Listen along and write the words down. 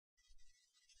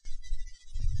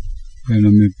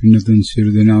එනම් මේ පින්නතුන්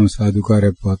සියලු දෙනාම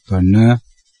සාදුකාරයක් පවත්වන්න.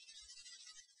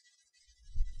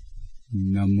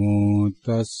 නමෝ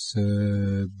තස්ස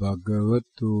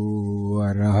භගවතු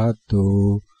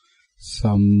අරහතෝ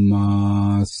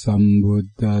සම්මා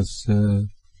සම්බුද්දස්ස.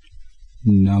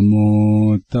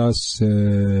 නමෝ තස්ස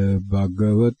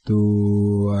භගවතු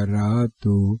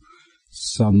අරහතෝ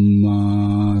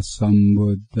සම්මා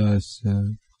සම්බුද්දස්ස.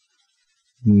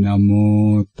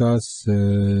 නමෝ තස්ස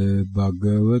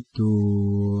භගවතු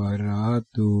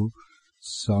අරහතෝ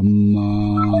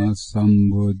සම්මා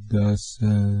සම්බුද්දස්ස.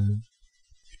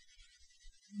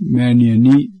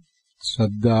 මෑණියනි,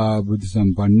 ශ්‍රද්ධා බුද්ධ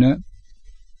සම්පන්න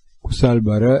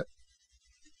කුසල්බර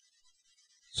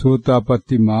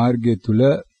සෝතාපට්ටි මාර්ගය තුල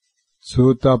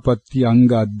සෝතාපට්ටි අංග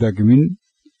අත්දැකීමින්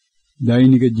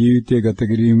දෛනික ජීවිතය ගත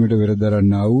කිරීමට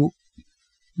වෙරදරන්නා වූ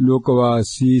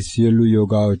ලෝකවාසී සියලු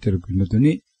යෝගාවචර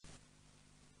පින්නතුනි,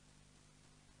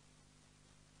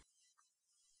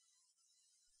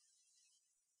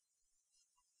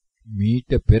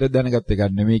 මීට පෙර දැනගත් එක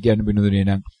නෙමෙයි කියන්නේ පින්නතුනේ.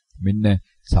 නම් මෙන්න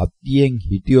සතියෙන්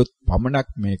හිටියොත් පමණක්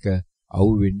මේක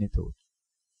අවු වෙන්නේ තෝත්.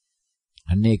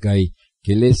 අන්න ඒකයි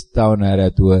කෙලස් තවන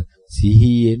ඇරතුව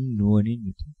සිහියෙන් නුවණින්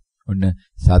යුතුය. ඔන්න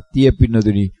සතිය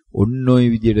පින්නතුනි ඔන්න ඔය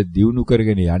විදිහට දියුණු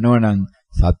කරගෙන යනවනම්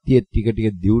සතිය ටික ටික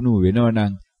දියුණු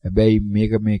වෙනවනම්, හැබැයි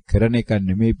මේක මේ කරන එක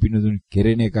නෙමෙයි පින්නතුනි,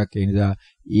 කෙරෙන එකක්. ඒ නිසා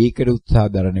ඒකට උත්සාහ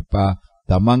දරන්න එපා.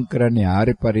 තමන් කරන්නේ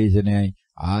ආර්ය පරිශ්‍රණයයි.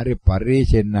 ආර්ය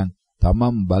පරිශ්‍රණයෙන්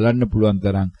තමන් බලන්න පුළුවන්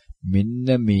තරම් මෙන්න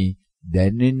මේ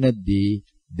දැනෙන දේ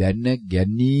දැන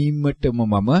ගැනීමටම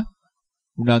මම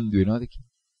උනන්දු වෙනවාද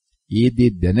කියලා. ඒ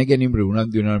දේ දැන ගැනීමට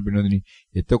උනන්දු වෙනවා පින්නතුනි.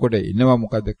 එතකොට එනවා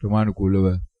මොකද්ද? ක්‍රමානුකූලව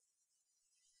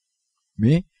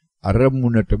මේ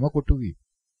අරමුණටම කොටු වීම.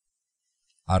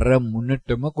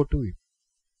 අරමුණටම කොටු වීම.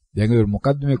 දැන්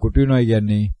මොකද්ද මේ කොටු වෙනවා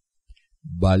කියන්නේ?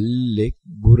 බල්ලෙක්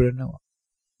බුරනවා.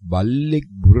 බල්ලෙක්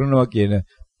බුරනවා කියන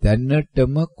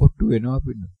තැනටම කොටු වෙනවා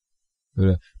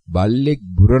පින්නතුනි. බල්ලෙක්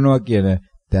බුරනවා කියන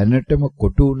තැනටම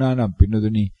කොටු වුණා නම්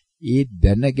පින්නතුනි, ඒ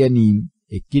දැන ගැනීම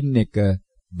එකින් එක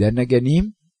දැන ගැනීම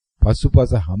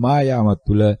පසුපස හමා යාම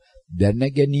තුළ දැන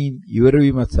ගැනීම ඉවර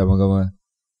වීමත් සමගම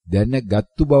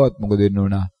දැනගත්තු බවත් මොකද වෙන්න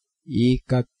ඕන?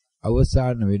 ඒකත්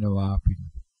අවසාන වෙනවා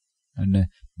පින්නතුනි. අන්න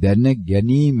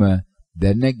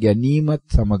දැන ගැනීමත්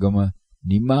සමගම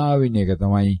නිමා වෙන එක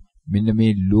තමයි මෙන්න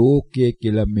මේ ලෝකය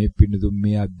කියලා මේ පින්නතුන්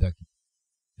මේ අත්දකින්න.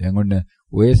 දැන් ඔන්න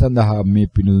ඔය සඳහා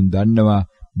මේ පින්නතුන් දන්නවා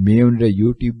මේ උන්ට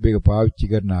YouTube එක පාවිච්චි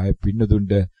කරන අය,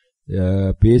 පින්නතුන්ට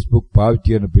Facebook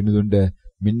පාවිච්චි කරන පින්නතුන්ට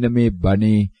මෙන්න මේ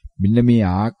බණේ මෙන්න මේ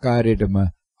ආකාරයටම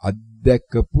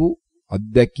අත්දැකපු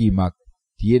අත්දැකීමක්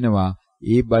තියෙනවා.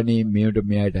 ඒ බණේ මේකට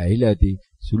මෙයාට ඇහිලා ඇති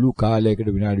සුළු කාලයකට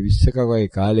විනාඩි 20ක වගේ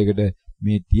කාලයකට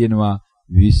මේ තියෙනවා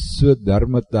විශ්ව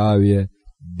ධර්මතාවය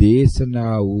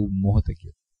දේශනා වූ මොහොත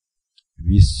කියලා.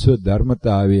 විශ්ව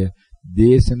ධර්මතාවය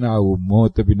දේශනා වූ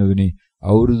මොහොත පිනදුනේ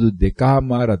අවුරුදු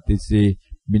 2මාරක් තිස්සේ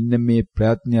මෙන්න මේ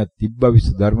ප්‍රයත්නයක් තිබ්බ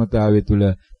විශ්ව ධර්මතාවය තුළ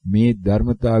මේ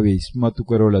ධර්මතාවය ඉස්මතු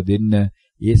කරවලා දෙන්න.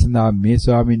 ඒ සඳහා මේ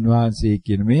ස්වාමින් වහන්සේ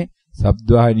කියන මේ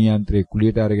ශබ්දවාහිනී යන්ත්‍රයේ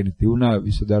කුලියට අරගෙන තියුණා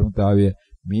විශ්ව ධර්මතාවය.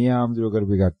 මේ ආම්දුර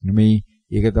කරපු එකක් නෙමෙයි.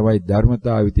 ඒක තමයි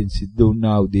ධර්මතාවෙන් සිද්ධ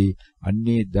වුණා උදේ.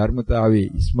 අන්නේ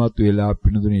ධර්මතාවයේ ඉස්මතු වෙලා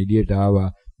පිනදුනේ එළියට ආවා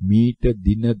මීට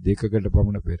දින 2කට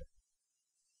පමණ පෙර.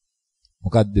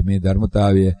 මොකද්ද මේ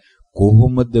ධර්මතාවය?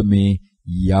 කොහොමද මේ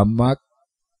යමක්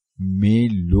මේ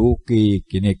ලෝකයේ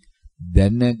කෙනෙක්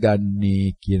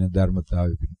දැනගන්නේ කියන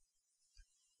ධර්මතාවය පින.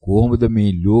 කොහොමද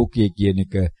මේ ලෝකයේ කියන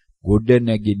එක ගොඩ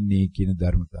නැගින්නේ කියන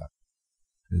ධර්මතාවය.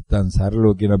 නැත්නම්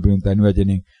සරලව කියන අපේ තනි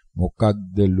වචනෙන්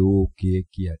මොකක්ද ලෝකය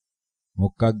කියන්නේ?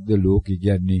 මොකක්ද ලෝකය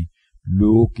කියන්නේ?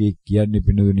 ලෝකය කියන්නේ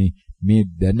පිනදුනේ මේ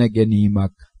දැන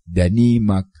ගැනීමක්,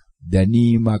 දැනීමක්,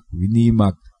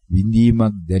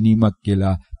 විඳීමක්, දැනීමක්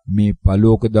කියලා මේ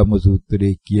පලෝක ධම්ම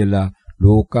සූත්‍රයේ කියලා,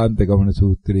 ලෝකාන්ත ගමන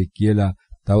සූත්‍රයේ කියලා,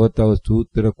 තව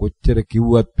සූත්‍ර කොච්චර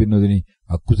කිව්වත් පින්නොදෙනි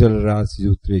අකුසල රාශි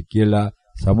සූත්‍රයේ කියලා,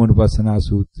 සමුනුපස්සනා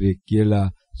සූත්‍රයේ කියලා,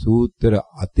 සූත්‍ර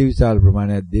අතිවිශාල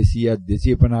ප්‍රමාණයක් 200ක්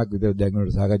 250ක් විතර දැන්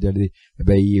වලට සාකච්ඡාදී.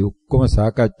 හැබැයි මේ ඔක්කොම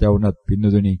සාකච්ඡා වුණත්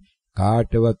පින්නොදෙනි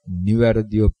කාටවත්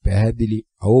නිවැරදිව පැහැදිලි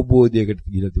අවබෝධයකට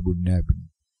ගිහිලා තිබුණේ නැහැ පින්න.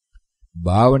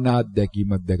 භාවනා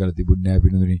අධ්‍යක්ීමක් දැකලා තිබුණේ නැහැ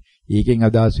පින්නොදෙනි. ඒකෙන්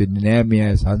අදහස් වෙන්නේ නැහැ මේ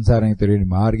අය සංසාරයෙන් ඈතර වෙන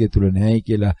මාර්ගය තුල නැහැයි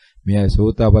කියලා. මේ අය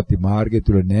සෝතාපට්ටි මාර්ගය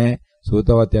තුල නැහැ,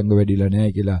 සෝතාපට්ටි අංග වැඩිලා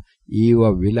නැහැ කියලා.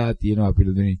 ඒවා වෙලා තියෙනවා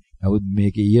පිළිදුනේ. නමුත්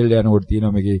මේකේ ඉහළ යනකොට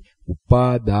තියෙනවා මේකේ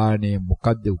උපාදානය.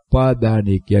 මොකද්ද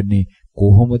උපාදානය කියන්නේ?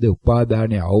 කොහොමද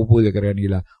උපාදානය අවබෝධ කරගන්නේ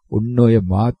කියලා ඔන්න ඔය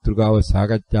මාතෘකාව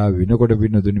සාකච්ඡා වෙනකොට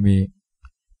පින්නතුනේ මේ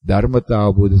ධර්මතා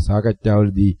අවබෝධ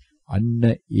සාකච්ඡාවලදී අන්න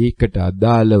ඒකට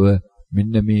අදාළව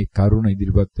මෙන්න මේ කරුණ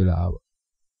ඉදිරිපත් වෙලා ආවා.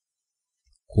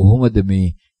 කොහොමද මේ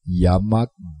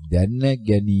යමක් දැන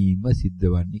ගැනීම සිද්ධ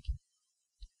වන්නේ කියලා.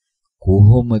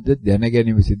 කොහොමද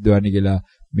දැනගැනීම සිද්ධ වන්නේ කියලා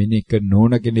මෙන්න එක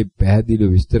නෝන කෙනෙක්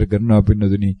පැහැදිලිව විස්තර කරනවා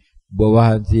පින්නදුනි. ඔබ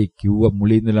වහන්සේ කිව්ව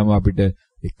මුලින් ඉඳලම අපිට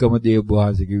එකම දේ ඔබ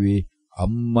වහන්සේ කිව්වේ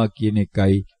අම්මා කියන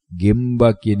එකයි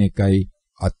ගෙම්බා කියන එකයි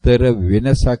අතර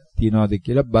වෙනසක් තියනවාද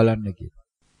කියලා බලන්න කියලා.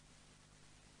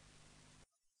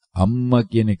 අම්මා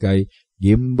කියන එකයි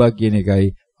ගෙම්බා කියන එකයි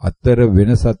අතර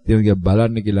වෙනසක් තියෙනවා කියලා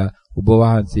බලන්න කියලා ඔබ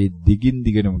වහන්සේ දිගින්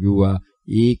දිගටම කිව්වා.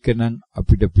 ඒකනම්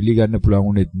අපිට පිළිගන්න පුළුවන්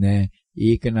උනේත් නෑ.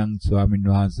 ඒකනම් ස්වාමීන්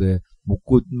වහන්සේ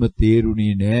මුකුත්ම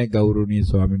තේරුණේ නෑ ගෞරවනීය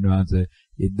ස්වාමීන් වහන්සේ.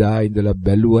 එදා ඉඳලා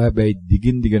බැලුවා හැබැයි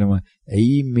දිගින් දිගටම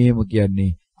ඇයි මෙහෙම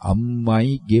කියන්නේ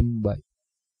අම්මයි ගෙම්බයි.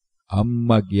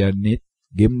 අම්මා කියන්නේ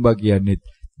ගෙම්බා කියන්නේ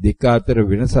දෙක අතර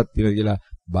වෙනසක් තියෙනවා කියලා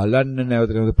බලන්න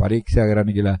නැවත නැවත පරීක්ෂා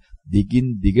කරන්න කියලා දිගින්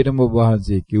දිගටම ඔබ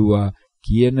වහන්සේ කිව්වා.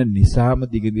 කියන නිසාම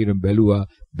දිගින් දිගටම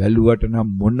බැලුවට නම්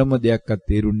මොනම දෙයක්වත්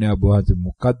තේරුන්නේ නැහැ ඔබ වහන්සේ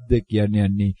මොකද්ද කියන්නේ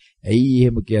යන්නේ. ඇයි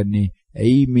එහෙම කියන්නේ?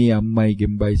 ඇයි මේ අම්මයි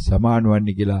ගෙම්බයි සමාන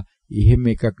වන්නේ කියලා එහෙම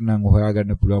එකක් නම්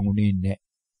හොයාගන්න පුළුවන් උනේ නැහැ.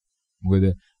 මොකද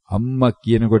අම්මා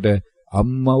කියනකොට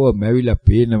අම්මව මැවිලා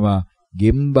පේනවා,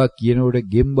 ගෙම්බා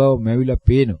කියනකොට ගෙම්බව මැවිලා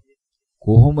පේනවා.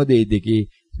 කොහොමද මේ දෙකේ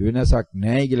වෙනසක්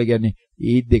නැහැ කියලා කියන්නේ?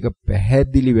 මේ දෙක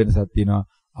පැහැදිලි වෙනසක් තියෙනවා.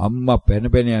 අම්මා පැන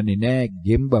පැන යන්නේ නැහැ,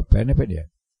 ගෙම්බා පැන පැන යන්නේ.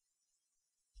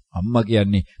 අම්මා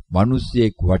කියන්නේ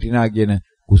මිනිස්සෙක් වටිනා කියන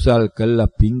කුසල්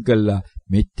කළා පින් කළා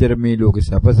මෙච්චර මේ ලෝකේ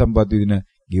සැප සම්පත් විඳින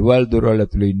ගෙවල් දොරවල්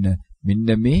ඇතුළේ ඉන්න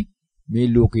මෙන්න මේ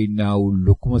ලෝකේ ඉන්න ආ වූ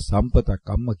ලොකුම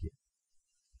සම්පතක් අම්මා කියන්නේ.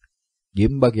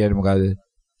 ගෙම්බා කියන්නේ මොකද?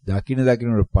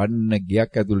 දකින්න පන්න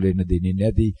ගයක් ඇතුළේ එන්න දෙන්නේ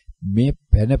නැති මේ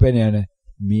පැන පැන යන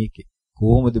මේකේ.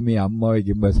 කොහොමද මේ අම්මාවයි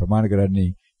ගෙම්බා සමාන කරන්නේ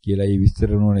කියලා ඒ විස්තර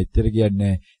නොවන එච්චර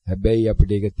කියන්නේ. හැබැයි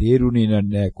අපිට ඒක තේරුණේ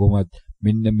නැහැ කොහොමත්.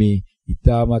 මෙන්න මේ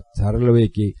ඊටමත් සරලව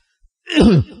එකේ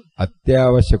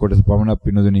අත්‍යවශ්‍ය කොටස පමණක්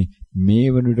පින්නදුනි මේ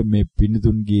වෙනුවට මේ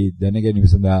පින්නතුන්ගේ දැනගැනීම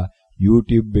සඳහා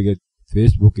YouTube එකේ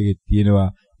Facebook එකේ තියෙනවා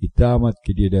ඊටමත්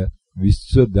කෙටියට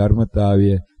විශ්ව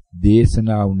ධර්මතාවය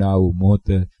දේශනා වුණා වූ මොහොත.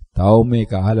 තව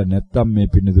මේක අහලා නැත්තම්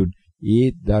මේ පින්නතුන් ඒ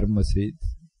ධර්මසේ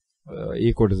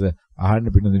ඒ කොටස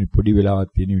අහන්න පින්නදුනි පොඩි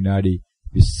වෙලාවක් තියෙන විනාඩි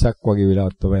 20ක් වගේ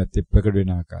වෙලාවක් තමයි අත් ප්‍රකට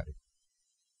වෙන ආකාරය.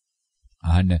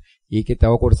 අහන්න ඒකේ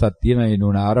තව කොටසක් තියෙනවා ඒ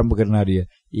නෝන ආරම්භ කරන හරිය.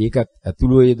 ඒකත්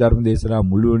ඇතුළු ඒ ධර්ම දේශනා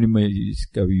මුළුමනින්ම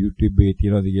YouTube එකේ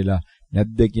තියෙනවද කියලා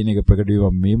නැද්ද කියන එක ප්‍රකට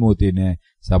වෙවම මේ මොහොතේ නෑ.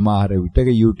 සමහර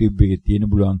විටක YouTube එකේ තියෙන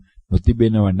පුළුවන්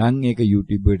නොතිබෙනවා නම් ඒක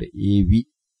YouTube එකට ඒවි.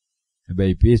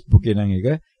 හැබැයි Facebook එකේ නම් ඒක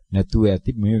නැතුව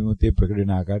ඇති මේ මොහොතේ ප්‍රකට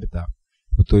වෙන ආකාරය තමයි.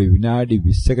 ඔතෝයි විනාඩි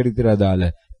 20කට විතර අදාළ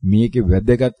මේකේ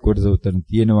වැදගත් කොටස උතන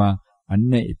තියෙනවා.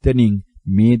 අන්න එතනින්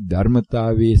මේ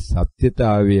ධර්මතාවයේ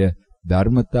සත්‍යතාවය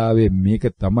ධර්මතාවයේ මේක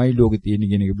තමයි ලෝකේ තියෙන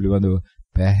කියන එක පිළිබඳව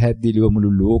පැහැදිලිව මුළු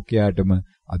ලෝකයාටම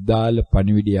අදාළ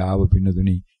පණිවිඩය ආව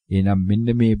පින්නතුනි. එහෙනම් මෙන්න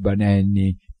මේ බණ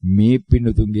ඇන්නේ මේ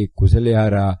පින්නතුන්ගේ කුසලය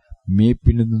හරහා මේ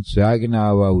පින්නතුන් සොයාගෙන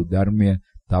ආවා වූ ධර්මය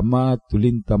තමා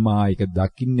තුලින් තමා ඒක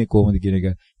දකින්නේ කොහොමද කියන එක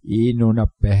ඒ නෝන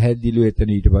පැහැදිලිව එතන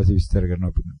ඊට පස්සේ විස්තර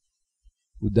කරනවා පින්නතුනි.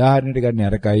 උදාහරණයක් ගන්න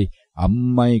අරකයි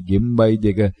අම්මයි ගෙම්බයි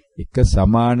දෙක එක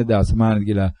සමානද අසමානද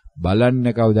කියලා බලන්න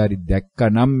කවදා හරි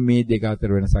දැක්කනම් මේ දෙක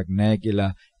අතර වෙනසක් නැහැ කියලා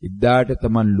ඉදාට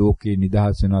තමන් ලෝකේ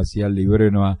නිදහස් වෙනවා සියල්ල ඉවර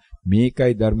වෙනවා.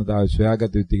 මේකයි ධර්මතාවය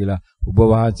සොයාගත යුත්තේ කියලා ඔබ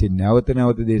වහන්සේ නැවත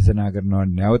නැවත දේශනා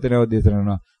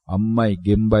කරනවා. අම්මයි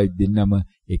ගෙම්බයි දෙන්නම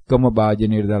එකම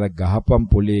වාජනයට දාලා ගහපම්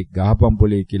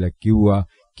පොලේ කියලා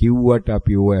කිව්වට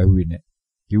අපි ඕව ඇහුවේ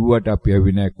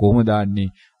නැහැ. කොහොමද දාන්නේ?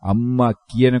 අම්මා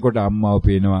කියනකොට අම්මාව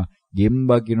පේනවා,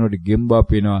 ගෙම්බා කියනකොට ගෙම්බා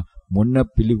පේනවා. මොන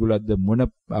පිළිකුලක්ද මොන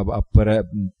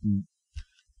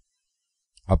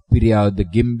අප්පිරියාවද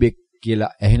ගෙම්බෙක්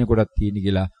කියලා ඇහෙනකොටත් තියෙන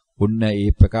කියලා ඔන්න ඒ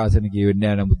ප්‍රකාශන කියවෙන්නේ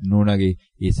නැහැ. නමුත් නෝනාගේ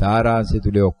ඒ සාරාංශය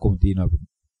තුලේ ඔක්කොම තියෙනවා.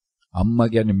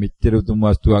 අම්මා කියන්නේ මෙච්චර උතුම්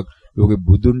වස්තුවක් ලෝකෙ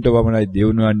බුදුන්ට වමනයි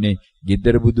දෙවුනවන්නේ.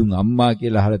 ගෙදර බුදුන් අම්මා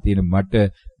කියලා අහලා තියෙන මට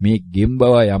මේ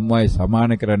ගෙම්බවයි අම්මායි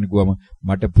සමාන කරන්න ගියම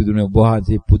මට පුදුනේ ඔබ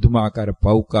වහන්සේ පුදුමාකාර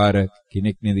පෞකාර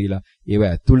කෙනෙක් නේද කියලා. ඒව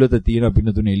ඇතුළත තියෙන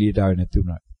පින්නතුනේ එළියට ආවේ නැති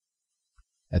වුණා.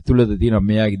 ඇතුළත තියෙන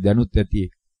මෙයාගේ දැනුත් ඇති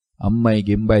අම්මයි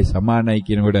ගෙම්බයි සමානයි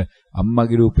කියනකොට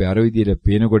අම්මගේ රූපේ අර විදිහට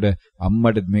පේනකොට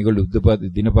අම්මට මේගොල්ලෝ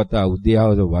දිනපතා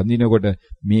උදේවස වඳිනකොට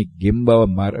මේ ගෙම්බව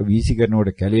වීසි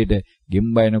කරනකොට කැලේට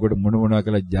ගෙම්බා එනකොට මොනවා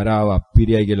කළා ජරාව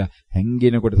අප්පිරියයි කියලා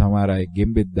හැංගෙනකොට සමහර අය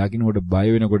ගෙම්බෙක් දකින්නකොට බය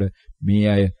වෙනකොට මේ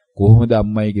අය කොහොමද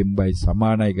අම්මයි ගෙම්බයි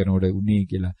සමානයි කරනකොට උනේ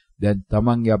කියලා දැන්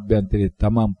තමන්ගේ අභ්‍යන්තරේ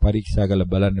තමන් පරීක්ෂා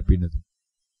කරලා බලන්න පින්නතු.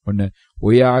 ඔන්න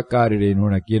ඔය ආකාරයට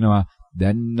නෝනා කියනවා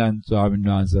දැන් නම් ස්වාමීන්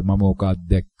වහන්සේ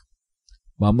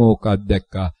මම ඕක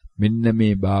අත්දැක්කා මෙන්න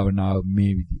මේ භාවනාව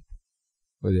මේ විදිහට.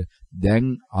 ඔය දැන්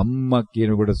අම්මා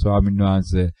කියනකොට ස්වාමීන්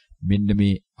වහන්සේ මෙන්න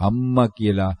මේ අම්මා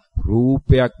කියලා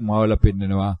රූපයක් මවලා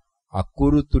පෙන්නනවා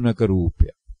අකුරු තුනක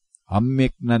රූපයක්.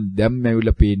 අම්මෙක් නම් දැන්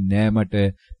මැවිලා පේන්නේ නැහැ මට.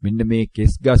 මෙන්න මේ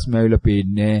කෙස් ගස් මැවිලා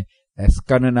පේන්නේ ඇස්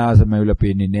කන නාසමැවිලා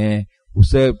පේන්නේ නැහැ.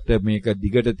 උසට මේක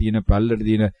දිගට තියෙන පල්ලට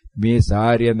තියෙන මේ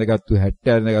සාරිය ඇඳගත්තු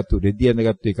 70 ඇඳගත්තු රෙදි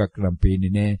ඇඳගත්තු එකක් නම්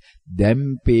පේන්නේ නැහැ. දැන්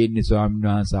පේන්නේ ස්වාමීන්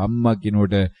වහන්සේ අම්මා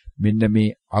කිනෝට මෙන්න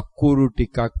මේ අකුරු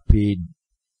ටිකක් පේන්නේ.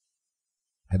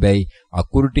 හැබැයි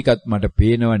අකුරු ටිකත් මට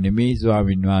පේනව නෙමෙයි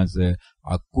ස්වාමීන් වහන්සේ.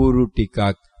 අකුරු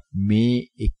ටිකක් මේ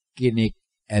එක්කෙනෙක්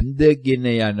ඇඳගෙන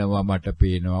යනවා මට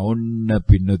පේනවා. ඔන්න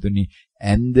පින්නතුනි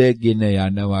ඇඳගෙන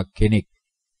යනවා කෙනෙක්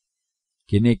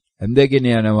ඇඳගෙන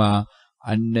යනවා.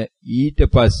 අන්න ඊට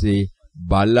පස්සේ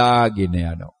බලාගෙන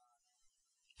යනවා.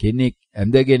 කෙනෙක්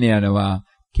ඇඳගෙන යනවා.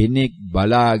 කෙනෙක්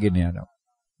බලාගෙන යනවා.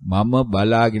 මම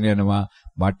බලාගෙන යනවා.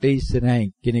 මට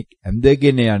ඉස්සරහින් කෙනෙක්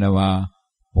ඇඳගෙන යනවා.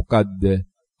 මොකද්ද?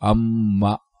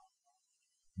 අම්මා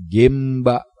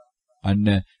ගෙම්බා. අන්න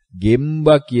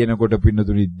ගෙම්බා කියනකොට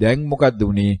පින්නතුනි දැන් මොකද්ද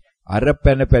උනේ? අර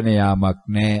පැන යාමක්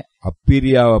නැහැ.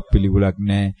 අපිරියාවක් පිළිගුලක්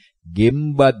නැහැ.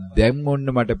 ගෙම්බා දැන් මොන්න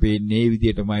මට පේන්නේ මේ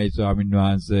විදිහටමයි ස්වාමීන්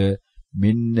වහන්සේ.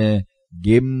 මෙන්න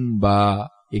ගෙම්බා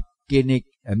එක්කෙනෙක්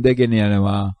ඇඳගෙන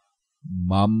යනවා.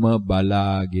 මම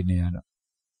බලාගෙන යනවා.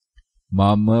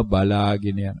 මම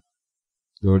බලාගෙන යනවා.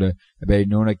 ඒතකොට හැබැයි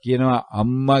නෝන කියනවා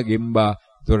අම්මා ගෙම්බා.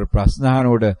 ඒතකොට ප්‍රශ්න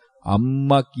අහනකොට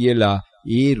අම්මා කියලා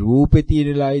ඒ රූපේ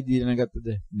තියෙනලායි දැනගත්තද?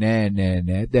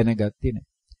 නෑ දැනගත්තේ නෑ.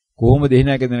 කොහොමද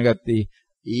එහෙනම් දැනගත්තේ?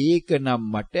 ඒක නම්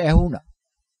මට ඇහුණා.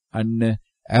 අන්න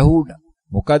ඇහුණා.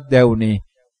 මොකක්ද ඇහුනේ?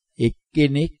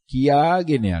 එක්කෙනෙක්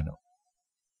කියාගෙන යනවා.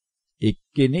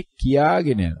 එක්කෙනෙක්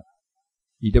කියාගෙන යනවා.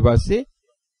 ඊට පස්සේ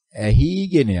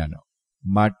ඇහිගෙන යනවා.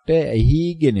 මට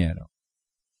ඇහිගෙන යනවා.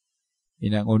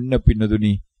 එහෙනම් ඔන්න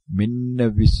පින්නතුනි මෙන්න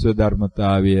විශ්ව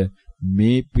ධර්මතාවය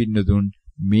මේ පින්නතුන්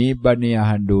මේ බණේ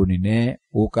අහන්න ඕනේ නෑ.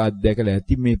 ඕක අත්දැකලා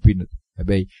ඇති මේ පින්නතුන්.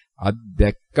 හැබැයි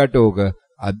අත්දැක්කට ඕක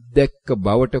අත්දැක්ක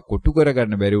බවට කොටු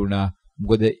කරගන්න බැරි වුණා.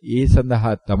 මොකද ඒ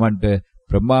සඳහා Tamanට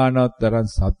ප්‍රමාණවත් තරම්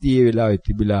සතිය වෙලාවෙ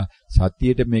තිබිලා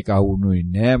සතියට මේක අහුුනේ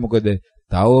නෑ. මොකද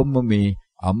තවම මේ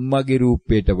අම්මගේ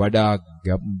රූපයට වඩා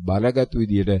බලගත්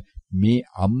විදියට මේ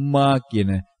අම්මා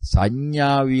කියන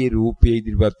සංඥාවේ රූපේ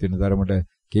ඉදිරිපත් වෙන තරමට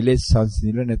කෙලෙස්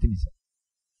සංසිඳිලා නැති නිසා.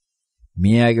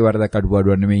 මේ ආගේ වරදක්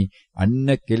අඩුපාඩුවක් නෙමෙයි. අන්න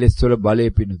කෙලෙස් වල බලය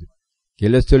පිණුදු.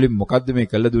 කෙලෙස් වලින් මොකද්ද මේ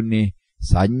කළා දුන්නේ?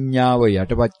 සංඥාව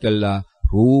යටපත් කළා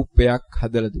රූපයක්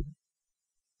හදලා දුන්නා.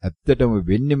 ඇත්තටම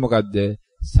වෙන්නේ මොකද්ද?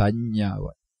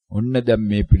 සංඥාවයි. ඔන්න දැන්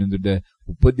මේ පිණුදුට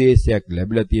උපදේශයක්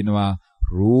ලැබිලා තියෙනවා.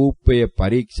 රූපය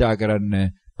පරීක්ෂා කරන්න.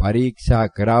 පරීක්ෂා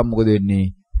කරා මොකද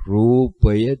වෙන්නේ?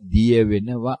 රූපය දිය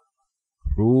වෙනවා.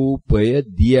 රූපය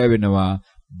දිය වෙනවා.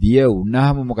 දිය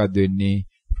වුණාම මොකද වෙන්නේ?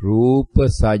 රූප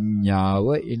සංඥාව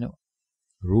එනවා.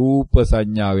 රූප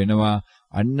සංඥාව වෙනවා.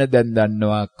 අන්න දැන්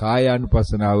දන්නවා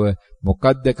කායානුපස්සනාව.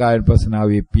 මොකද්ද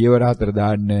කායානුපස්සනාවේ පියවර 4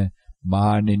 දාන්න?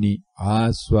 මහණෙනි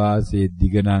ආස්වාසේ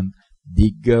දිගනම්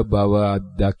දිග්ග බව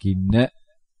අත්දකින්න.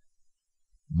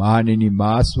 මහණෙනි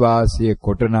මාස්වාසයේ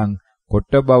කොටනම්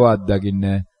කොට බව අත්දකින්න.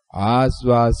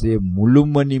 ආස්වාසයේ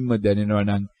මුළුමනින්ම දැනෙනවා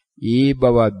නම් ඒ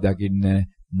බව අත්දකින්න.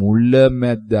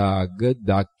 මුලැමැදාග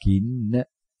දකින්න.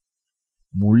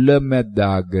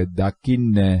 මුලැමැදාග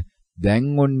දකින්න. දැන්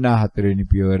ඔන්න 4 වෙනි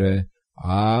පියවර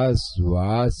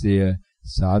ආස්වාසය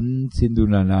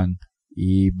සංසිඳුනනම්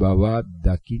ඒ බව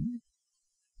අත්දකින්න.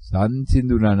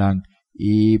 සංසිඳුනනම්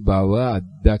ඒ බව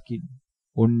අත්දකින්න.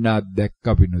 ඔන්න අත්දැක්ක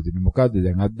පිනොදින. මොකද්ද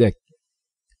දැන් අත්දැක්කේ?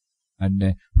 අන්න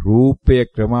රූපය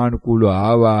ක්‍රමානුකූලව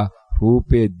ආවා.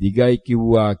 රූපය දිගයි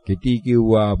කිව්වා, කෙටි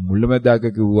කිව්වා, මුලමදාග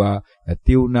කිව්වා,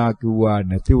 ඇති වුණා කිව්වා,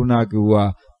 නැති වුණා කිව්වා.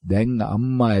 දැන්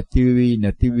අම්මා ඇති වෙවි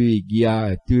නැති වෙවි ගියා,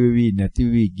 ඇති වෙවි නැති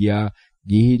වෙවි ගියා.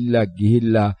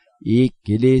 ගිහිල්ලා ඒ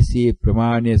කෙලෙසේ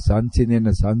ප්‍රමාණය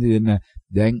සංසිඳෙන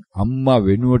දැන් අම්මා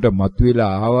වෙනුවට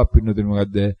මතුවලා ආවා පින්නතුනේ.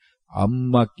 මොකද්ද?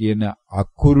 අම්මා කියන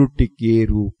අකුරු ටිකේ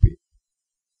රූපේ.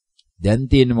 දැන්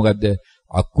තියෙන්නේ මොකද්ද?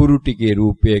 අකුරු ටිකේ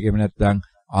රූපය. එහෙම නැත්නම්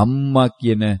අම්මා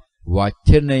කියන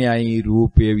වචනයයි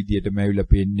රූපයේ විදියටම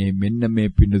ඇවිල්ලා පේන්නේ. මෙන්න මේ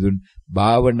පින්නතුන්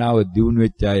භාවනාව දියුණු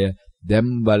වෙච්ච අය දැන්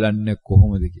බලන්න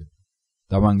කොහොමද කියලා.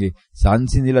 තමන්ගේ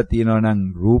සංසිඳිලා තියෙනවා නම්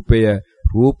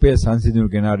රූපය සංසිඳුණු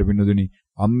කෙනාට පින්නතුනි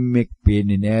අම්මෙක්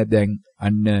පේන්නේ නෑ. දැන්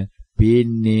අන්න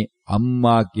පේන්නේ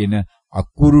අම්මා කියන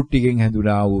අකුරු ටිකෙන්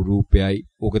හැදුනා වූ රූපයයි.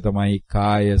 ඕක තමයි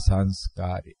කාය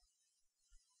සංස්කාරය.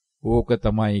 ඕක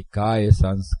තමයි කාය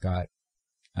සංස්කාරය.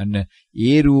 අන්න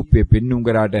ඒ රූපේ පෙන්눔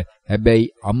කරාට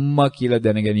හැබැයි අම්මා කියලා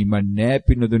දැන ගැනීමක් නෑ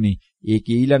පින්නතුනි. ඒක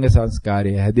ඊළඟ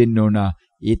සංස්කාරය හැදෙන්න ඕන.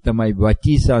 ඒ තමයි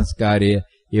වචී සංස්කාරය.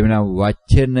 එවනම්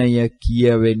වචනය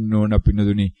කියවෙන්න ඕන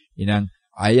පින්නතුනි. එහෙනම්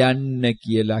අයන්න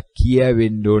කියලා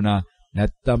කියවෙන්න ඕන.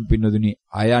 නැත්තම් පින්නතුනි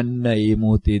අයන්න ඒ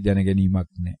මොහොතේ දැන ගැනීමක්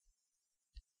නෑ.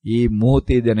 ඒ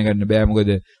මොහොතේ දැනගන්න බෑ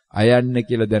මොකද අයන්න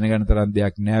කියලා දැනගන්න තරම්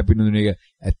දෙයක් නෑ පිනුදුනේ. එක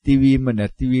ඇතිවීම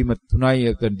නැතිවීම තුනයි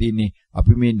එතන තියෙන්නේ.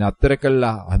 අපි මේ නතර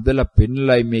කළා හදලා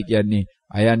පෙන්නලයි මේ කියන්නේ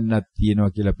අයන්නක්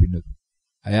තියෙනවා කියලා පිනුදුනේ.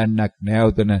 අයන්නක් නෑ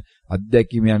උතන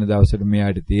අත්දැකීම යන දවසට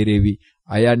මෙයාට තේරෙවි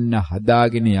අයන්න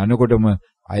හදාගෙන යනකොටම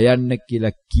අයන්න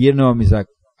කියලා කියනවා මිසක්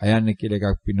අයන්න කියලා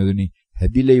එකක් පිනුදුනේ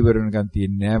හැදිලා ඉවර වෙනකන්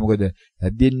තියෙන්නේ නෑ. මොකද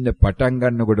හැදින්න පටන්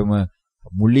ගන්නකොටම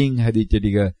මුලින් හැදිච්ච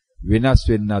ටික වෙනස්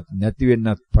වෙන්නත් නැති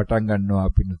වෙන්නත් පටන් ගන්නවා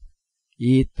පිනුදුනේ.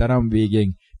 ඒ තරම් වේගෙන්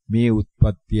මේ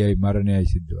උත්පත්තියයි මරණයයි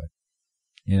සිද්ධ වෙන්නේ.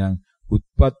 එහෙනම්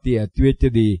උත්පත්තිය ඇති වෙච්ච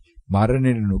දී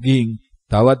මරණයට නොගින්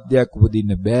තවත් දෙයක්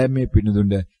උපදින්න බෑ මේ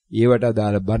පිනුදුන්ට. ඒවට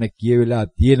අදාළ බණ කියවිලා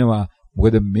තියෙනවා.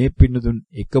 මොකද මේ පිනුදුන්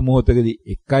එක මොහොතකදී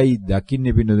එකයි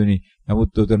දකින්නේ පිනුදුනේ.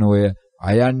 නමුත් උතන ඔය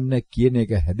අයන්න කියන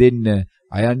එක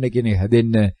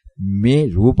හැදෙන්න මේ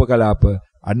රූප කලාප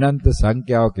අනන්ත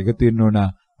සංඛ්‍යාවක් එකතු වෙන්න ඕන.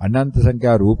 අනන්ත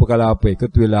සංඛ්‍යා රූප කලාප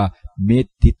එකතු වෙලා මේ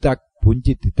තිතක්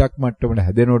පුංචි තිතක් මට්ටමට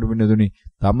හැදෙනකොට පිනුදුනේ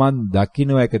Taman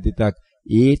දකින්න එක තිතක්.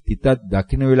 ඒ තිතක්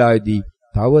දකින්න වෙලාවේදී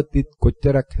තව තිත්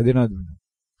කොච්චරක් හැදෙනවද?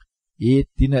 ඒ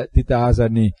තිත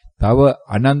ආසන්නේ තව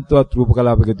අනන්තවත් රූප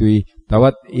කලාප එකතු වෙයි.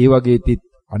 තවත් ඒ වගේ තිත්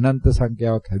අනන්ත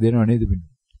සංඛ්‍යාවක් හැදෙනව නේද පිටු?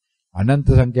 අනන්ත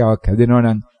සංඛ්‍යාවක් හැදෙනවා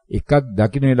නම් එකක්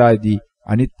දකින්න වෙලාවේදී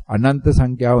අනිත් අනන්ත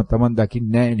සංඛ්‍යාව Taman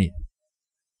දකින්නේ නැහැ නේද?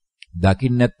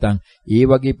 දකින්න නැත්නම් ඒ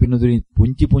වගේ පිනුදුනි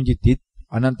පුංචි තිත්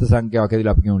අනන්ත සංඛ්‍යාවක්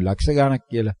හැදිලා අපි කියමු ලක්ෂ ගණක්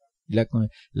කියලා.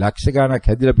 ලක්ෂ ගණක්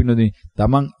හැදිලා පිනුදුනි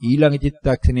Taman ඊළඟ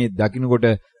චිත්තක්ෂණේ දකින්නකොට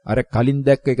අර කලින්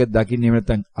දැක්ක එක දකින්නේ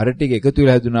නැත්නම් අර ටික එකතු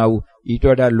වෙලා හැදුනා වූ ඊට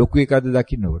වඩා ලොකු එකක්ද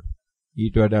දකින්නකොට.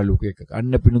 ඊට වඩා ලොකු එකක්.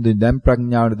 අන්න පිනුදුනි දැන්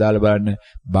ප්‍රඥාවට දාලා බලන්න.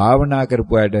 භාවනා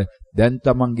කරපු අයට දැන්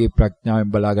Tamanගේ ප්‍රඥාවෙන්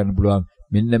බලා ගන්න පුළුවන්.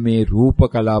 මෙන්න මේ රූප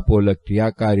කලාපවල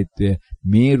ක්‍රියාකාරීත්වය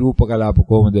මේ රූප කලාප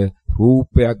කොහොමද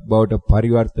රූපයක් බවට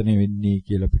පරිවර්තනය වෙන්නේ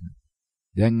කියලා පිළිගන්න.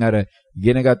 දැන් අර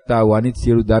ඉගෙන ගත්තා වූ අනිත්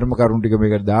සියලු ධර්ම කරුණු ටික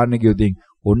මේකට දාන්න ගියොත්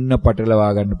ඔන්න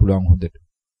පටලවා ගන්න පුළුවන් හොඳට.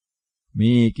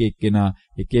 මේ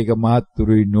එක එක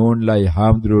මහත්තුරුයි නෝන්ලයි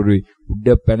හාමුදුරුවෝයි උඩ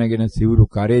පැනගෙන සිවුරු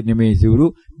කරේ නෙමෙයි සිවුරු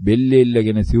බෙල්ලේ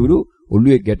ඉල්ලගෙන සිවුරු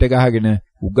ඔළුවේ ගැට ගහගෙන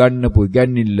උගන්නපු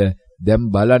ඉගන්නිල්ල දැන්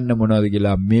බලන්න මොනවද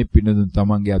කියලා මේ පිනුදුන්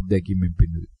තමන්ගේ අත්දැකීමෙන්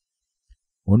පිනුදුන්.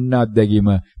 ඔන්න අත්දැකීම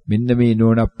මෙන්න මේ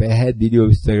නෝන පැහැදිලිව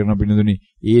විස්තර කරන පිනුදුනි.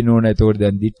 ඒ නෝන එතකොට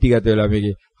දැන් දික්ටිගත වෙලා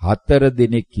මේකේ 4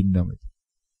 දෙනෙක් ඉන්නවා.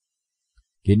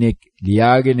 කෙනෙක්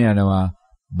ලියාගෙන යනවා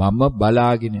මම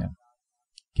බලාගෙන යනවා.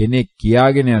 කෙනෙක්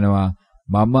කියාගෙන යනවා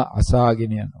මම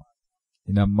අසාගෙන යනවා.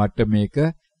 එහෙනම් මට මේක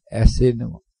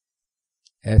ඇසෙනවා.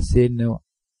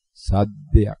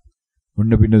 සද්දයක්.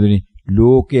 ඔන්න පිනුදුනි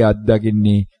ලෝකේ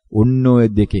අත්දකින්නේ ඔන්න ඔය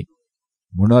දෙකෙන්.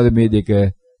 මොනවද මේ දෙක?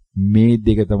 මේ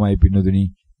දෙක තමයි පිනුදුනි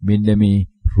මෙන්න මේ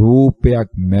රූපයක්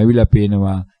මැවිලා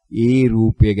පේනවා. ඒ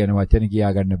රූපය ගැන වචන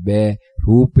කියා ගන්න බෑ.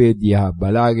 රූපේ දිහා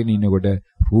බලාගෙන ඉනකොට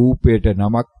රූපයට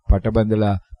නමක්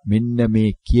පටබඳලා මෙන්න මේ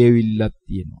කියවිල්ලක්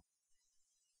තියෙනවා.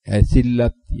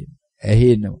 ඇසිල්ලක් තියෙනවා.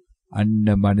 ඇහෙනවා. අන්න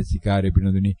මානසිකාරය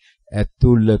පිනුදුනි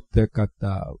ඇතුළත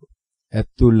කතාව.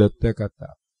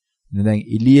 දැන්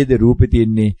ඉලියේද රූපේ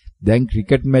තියෙන්නේ. දැන්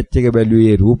ක්‍රිකට් මැච් එක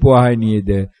බැලුවේ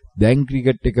රූපවාහිනියේද? දැන්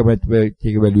ක්‍රිකට් එක මැච්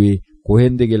එක බැලුවේ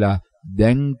කොහෙන්ද කියලා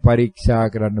දැන් පරීක්ෂා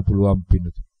කරන්න පුළුවන්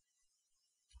පිණුතු.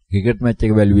 ක්‍රිකට් මැච්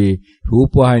එක බැලුවේ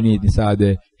රූපවාහිනිය නිසාද?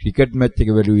 ක්‍රිකට් මැච් එක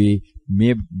බැලුවේ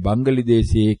මේ බංගලි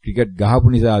දේශයේ ක්‍රිකට් ගහපු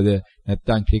නිසාද?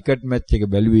 නැත්නම් ක්‍රිකට් මැච් එක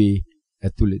බැලුවේ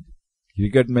ඇතුළේද?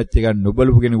 ක්‍රිකට් මැච් එක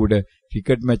නොබලපු කෙනෙකුට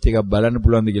ක්‍රිකට් මැච් එකක් බලන්න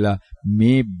පුළුවන්ද කියලා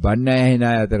මේ බන්න ඇහෙන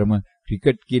අය අතරම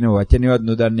ක්‍රිකට් කියන වචනේවත්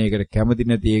නොදන්නේ ඒකට කැමති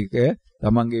නැති ඒක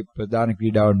තමන්ගේ ප්‍රධාන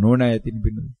ක්‍රීඩාව නොවන අය තින්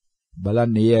පිණුතු.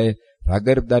 බලන්න ඒ අය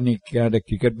රගර් දන්නේ කියනට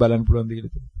ක්‍රිකට් බලන්න පුළුවන්ද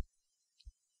කියලා.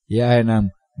 එයා එනම්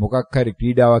මොකක් හරි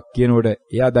ක්‍රීඩාවක් කියනකොට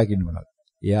එයා දකින්න මොනවද?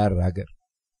 එයා රගර්.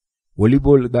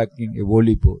 වොලිබෝල් දකින්නේ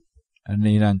වොලිබෝල්. අන්න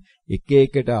එහෙනම් එක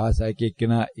එකට ආස එක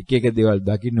එක්කෙනා එක එක දේවල්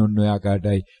දකින්න ඕන ඔය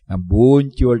ආකාරයටයි. නම්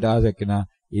බෝංචි වලට ආස එක්කෙනා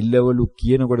එල්ලවලු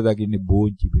කියනකොට දකින්නේ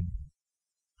බෝංචි පිණි.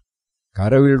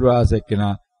 කරවිල් රාස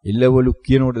එක්කෙනා එල්ලවලු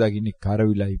කියනකොට දකින්නේ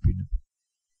කරවිලයි පිණි.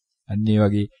 අන්න ඒ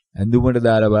වගේ ඇඳුමට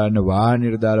දාලා බලන්න,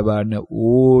 වාහනේට දාලා බලන්න,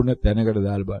 ඕන තැනකට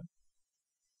දාලා බලන්න.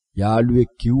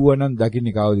 යාළුවෙක් කිව්වනම්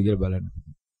දකින්නේ කවුද කියලා බලන්න.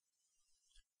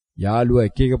 යාළුවා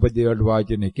එක එක පදේවලට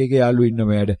වාචන එක එක යාළුවෝ ඉන්න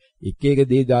මෙයාට එක එක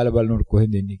දේ දාලා බලනකොට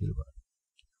කොහෙන්ද එන්නේ කියලා බලන්න.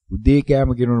 උදේ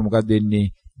කෑම කියනකොට මොකක්ද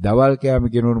එන්නේ? දවල් කෑම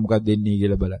කියනකොට මොකක්ද එන්නේ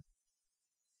කියලා බලන්න.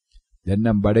 දැන්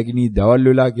නම් බඩගිනි දවල්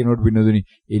වෙලා කියනකොට පින්නදුනි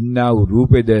එන්නා වූ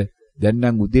රූපෙද දැන්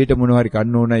නම් උදේට මොනවා හරි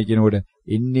කන්න ඕනයි කියනකොට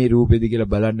එන්නේ රූපෙද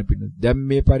කියලා බලන්න පින්නදුනි. දැන්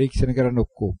මේ පරීක්ෂණ කරන්න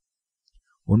ඔක්කොම.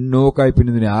 ඔන්න ඕකයි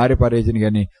පින්නදුනි ආර්ය පරිශ්‍රණ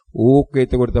කියන්නේ ඕක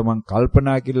එතකොට තමන්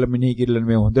කල්පනා කරලා මෙනෙහි කරලා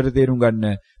මේ හොඳට තේරුම්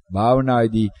ගන්න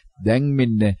භාවනාවේදී දැන්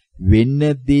මෙන්න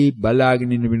වෙන්නදී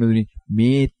බලාගෙන ඉන්න පින්නදුනි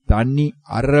මේ තනි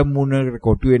අරමුණකට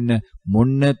කොටු වෙන්න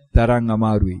මොන්න තරම්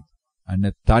අමාරුයි. අන්න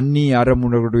තන්නේ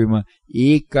අරමුණකට වීම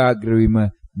ඒකාග්‍ර වීම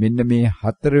මෙන්න මේ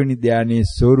හතරවෙනි ධානයේ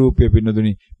ස්වરૂපය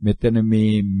පින්නදුනි මෙතන මේ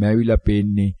මැවිලා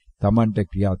පේන්නේ Tamanට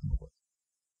ක්‍රියාත්මකව.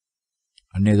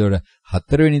 අන්න ඒතකොට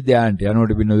හතරවෙනි ධානයට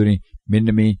යනකොට පින්නදුනි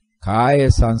මෙන්න මේ කාය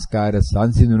සංස්කාර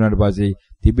සංසිඳුණාට පස්සේ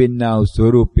තිබෙනා වූ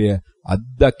ස්වરૂපය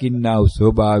අත්දකින්නා වූ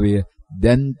ස්වභාවය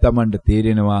දැන් Tamanට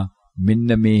තේරෙනවා මෙන්න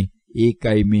මේ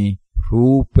ඒකයි මේ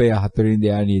රූපය හතරවෙනි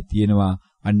ධානයේ තියෙනවා.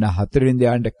 අන්න හතරවෙනි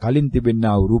ධානයට කලින්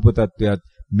තිබෙනා වූ රූප tattwයත්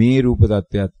මේ රූප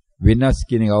tattwයත් වෙනස්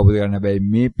කියන එක අවබෝධ කරගන්න. හැබැයි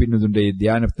මේ පින්නදුන්ට මේ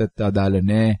ධානය පැත්ත අදාළ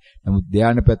නැහැ. නමුත්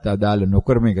ධානය පැත්ත අදාළ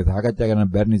නොකර මේක සාකච්ඡා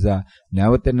කරන්න බැරි නිසා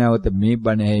නැවත නැවත මේ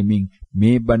බණ ඇහිමින්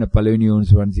මේ බණ පළවෙනි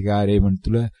යෝනිසෝමනසිකාරයෙන්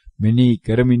තුල මෙනෙහි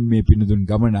කරමින් මේ පින්නදුන්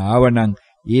ගමන ආවනම්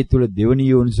ඒ තුල දෙවනි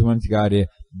යෝනිසෝමනසිකාරය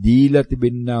දීලා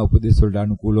තිබෙනා උපදේශ වලට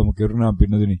අනුකූලවම කරුණා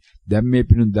පින්නදුනි. දැන් මේ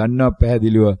පින්නදුන් දන්නවා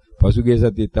පැහැදිලිව පසුගිය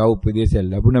සතියේ තව උපදේශයක්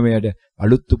ලැබුණ මෙයට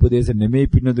අලුත් උපදේශ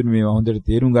නෙමෙයි පින්නදුනි මේවා හොඳට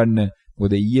තේරුම් ගන්න.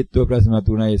 මොකද ඊයේත් ඔය ප්‍රශ්න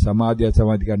මතුණා ඒ සමාධි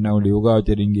කරනවා වල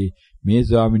යෝගාචරින්ගේ මේ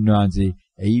ස්වාමීන් වහන්සේ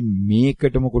ඇයි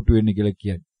මේකටම කොටු වෙන්නේ කියලා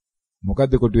කියන්නේ.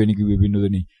 මොකද්ද කොටු වෙන්නේ කිව්වේ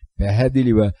පින්නදුනි?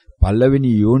 පැහැදිලිව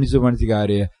පළවෙනි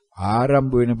යෝනිසෝමනසිකාරය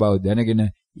ආරම්භ වෙන බව දැනගෙන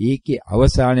ඒකේ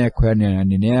අවසානයක් හොයන්න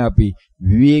යන්නේ නෑ අපි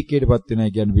විවේකයටපත්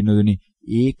වෙනවා කියන්නේ පින්නදුනි.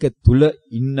 ඒක තුල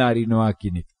ඉන්න අරිනවා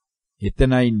කියන එක.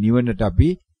 එතනයි නිවනට අපි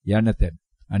යන තැන.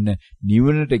 අන්න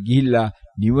නිවනට ගිහිල්ලා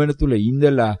නිවන තුල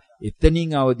ඉඳලා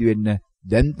එතනින් අවදි වෙන්න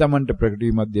දැන් Tamanට ප්‍රකට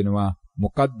වීමක් දෙනවා.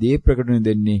 මොකක්ද මේ ප්‍රකටුනේ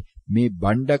දෙන්නේ? මේ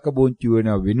බණ්ඩක බොංචි වෙන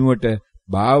වෙනුවට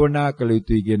භාවනා කළ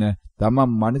යුතුයි කියන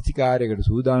තමන් මානසිකාරයකට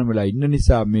සූදානම් වෙලා ඉන්න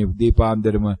නිසා මේ උදේ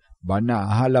පාන්දරම බණ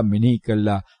අහලා මෙනෙහි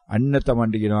කළා. අන්න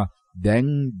Tamanට කියනවා දැන්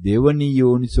දෙවනි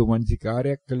යෝනිසෝ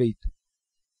මානසිකාරයක් කළ යුතුයි.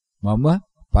 මම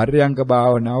පර්යංක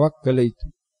භාවනාවක් කළ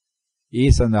යුතුයි. ඒ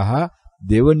සඳහා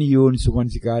දෙවනි යෝනිසෝ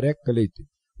මානසිකාරයක් කළ යුතුයි.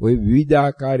 ওই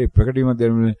විවිධාකාරයේ ප්‍රකට වීම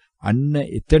දෙනුනේ අන්න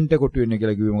එතෙන්ට කොට වෙන්නේ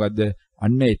කියලා කිව්වේ මොකද්ද?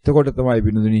 අන්න එතකොට තමයි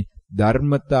බිනුදුනි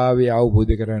ධර්මතාවය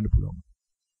අවබෝධ කරගන්න පුළුවන්.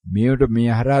 මේකට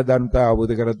මේ හරහා ධර්මතාවය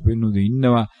අවබෝධ කරගත් බිනුදු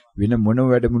ඉන්නවා වෙන මොන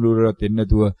වැඩමුළුවලවත් එන්නේ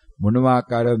නැතුව මොනම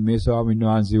ආකාරයක් මේ ස්වාමීන්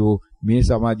වහන්සේ මේ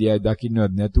සමාධියයි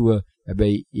දකින්නවත් නැතුව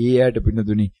හැබැයි ඒ ඇයට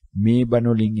බිනුදුනි මේ බණ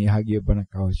වලින් එහා ගිය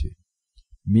බණක් අවශ්‍යයි.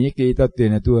 මේකේ තත්ත්වේ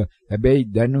නැතුව හැබැයි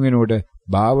දැනුගෙනකොට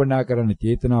භාවනා කරන්න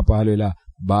චේතනා පහළ වෙලා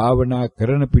භාවනා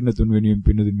කරන පින්නතුන් වෙනුවෙන්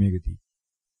පින්නතුන් මේක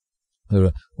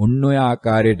තියෙනවා. ඔන්න ඔය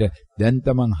ආකාරයට දැන්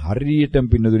තමන් හරියටම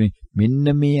පින්නතුනි මෙන්න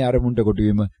මේ අරමුණට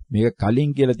කොටුවීම මේක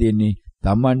කලින් කියලා තියෙන්නේ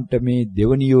තමන්ට මේ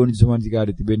දෙවනි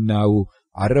යෝනිසෝමනසිකාරය තිබෙන්නා වූ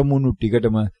අරමුණු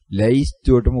ටිකටම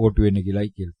ලැයිස්තුවටම කොටු වෙන්න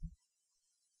කියලායි කියලා.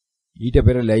 ඊට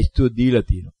පෙර ලැයිස්තුව දීලා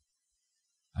තියෙනවා.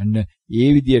 අන්න ඒ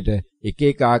විදිහට එක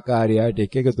එක ආකාරයට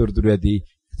එක එක තොරතුරු ඇති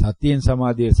සතියෙන්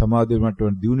සමාධිය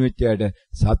මට්ටම දිනු වෙච්ච අයට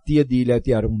සතිය දීලා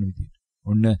ඇති අරමුණු විදිහට.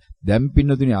 ඔන්න දැන්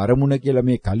පින්නතුනි අරමුණ කියලා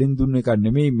මේ කලින් දුන්න එක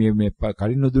නෙමෙයි මේ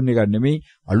කලින් නොදුන්න එක නෙමෙයි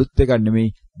අලුත් එකක්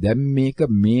නෙමෙයි දැන් මේක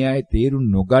මේ අය තේරුම්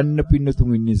නොගන්න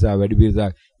පින්නතුන් ඉන්න නිසා වැඩි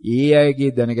පිරිසක් ඒ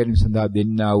අයගේ දැනගැනීම සඳහා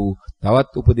දෙන්නා වූ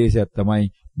තවත් උපදේශයක් තමයි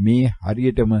මේ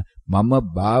හරියටම මම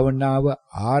භාවනාව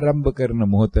ආරම්භ කරන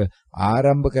මොහොත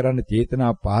ආරම්භ කරන්න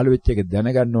චේතනා පහළ වෙච්ච එක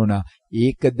දැනගන්න ඕන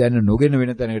ඒක දැන නොගෙන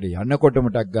වෙන තැනකට යනකොටම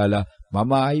ටක් ගාලා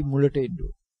මම ආයි මුලට එන්න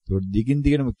ඕන. ඒක දිගින්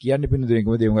දිගටම කියන්න පින්නතුනේ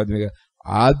මොකද මේක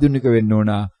ආධුනික වෙන්න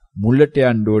ඕන මුලට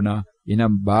යන්න ඕන.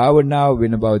 එනම් භාවනාව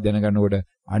වෙන බව දැනගන්නකොට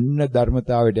අන්න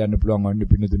ධර්මතාවයට යන්න පුළුවන් වන්නේ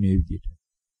පින්නතුනේ මේ විදිහට.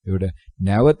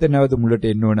 ඒකට නැවත මුලට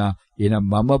එන්න ඕන. එනම්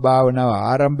මම භාවනාව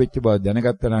ආරම්භ වෙච්ච බව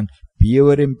දැනගත්තා නම්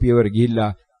පියවරෙන් පියවර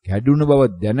ගිහිල්ලා කැඩුන බව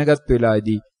දැනගත්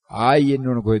වෙලාවේදී ආයෙ එන්න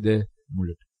ඕන කොහෙද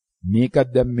මුලට. මේකත්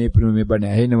දැන් මේ පිළිම මේ බණ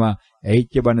ඇහෙනවා.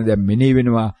 ඇහිච්ච බණ දැන් මෙනෙහි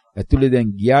වෙනවා. ඇතුලේ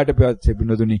දැන් ගියාට පස්සේ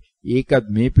පින්නතුනේ ඒකත්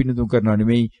මේ පින්නතුන් කරනවා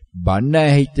නෙමෙයි බණ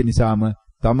ඇහිච්ච නිසාම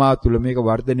තමා තුළ මේක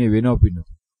වර්ධනය වෙනව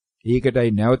පින්නතුනේ.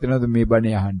 ඒකටයි නැවත මේ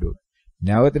බණ අහන්න ඕන.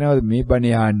 නැවත මේ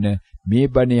බණ අහන්න මේ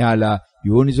බණ අහලා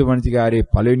යෝනිසෝ මනසිකාරයේ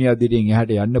පළවෙනි අධීරයෙන්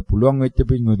එහාට යන්න පුළුවන් වෙච්ච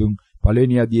පින්වතුන්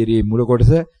පළවෙනි අධීරයේ මුල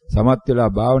කොටස සමත් වෙලා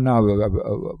භාවනාව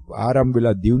ආරම්භ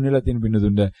වෙලා දියුණු වෙලා තියෙන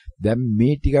පින්වතුන්ට දැන්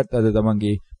මේ ටිකත් අද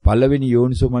තමන්ගේ පළවෙනි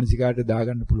යෝනිසෝ මනසිකාරයට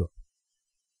දාගන්න පුළුවන්.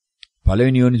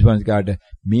 පළවෙනි යෝනිසෝ මනසිකාරයට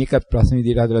මේකත් ප්‍රශ්න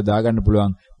විදිහට හදලා දාගන්න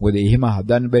පුළුවන්. මොකද එහෙම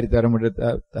හදන්න බැරි තරමට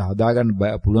හදාගන්න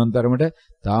පුළුවන් තරමට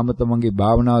තාම තමන්ගේ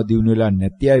භාවනාව දියුණු වෙලා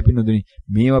නැති අය පින්වතුනි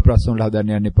මේවා ප්‍රශ්න වල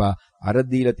හදන්න යන්න එපා. අර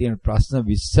දීලා තියෙන ප්‍රශ්න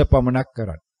 20 පමණක්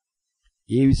කරන්න.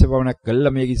 ඒ 20 පමණක්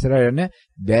කළා මේක ඉස්සරහට යන්න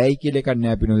බෑයි කියලා එකක්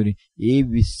නෑ පිනෝදිනේ. ඒ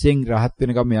 20න් රහත්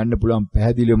වෙනකම් යන්න පුළුවන්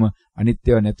පැහැදිලිවම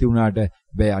අනිත්‍යව නැති වුණාට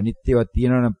බෑ අනිත්‍යව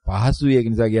තියෙනවනම් පහසුයි. ඒක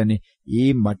නිසා කියන්නේ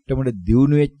ඒ මට්ටමට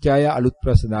දියුණු වෙච්ච අය අලුත්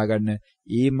ප්‍රශ්න දාගන්න.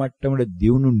 ඒ මට්ටමට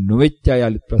දියුණු නොවෙච්ච අය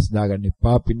අලුත් ප්‍රශ්න දාගන්න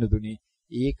එපා පින්නතුනි.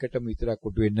 ඒකටම විතරක්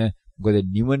කොටු වෙන්න. මොකද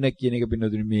නිවන කියන එක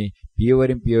පින්නතුනි මේ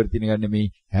පියවරෙන් පියවර තියෙන ගන්න මේ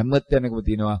හැම තැනකම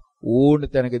තියෙනවා. ඕන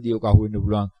තැනකදී ඔක අහු වෙන්න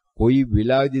පුළුවන්. කොයි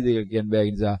වෙලාවෙදිද කියන්න බෑ.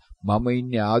 ඒ නිසා මම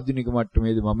ඉන්නේ ආධුනික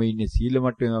මට්ටමේද මම ඉන්නේ සීල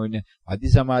මට්ටමේද මම ඉන්නේ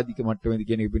අධිසමාධික මට්ටමේද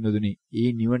කියන එක පින්නදුනේ ඒ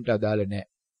නිවන්ට අදාළ නැහැ.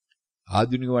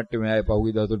 ආධුනික මට්ටමේ අය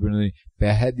පහුගිය දවස්වල පින්නදුනේ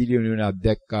පැහැදිලිව නිවන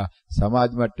අධ්‍යක්කා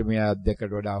සමාධි මට්ටමේ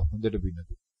අධ්‍යක්කට වඩා හොඳට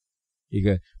පින්නදුනේ. ඒක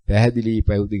පැහැදිලි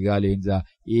පැවිදි කාලේ නිසා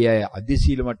ඒ අය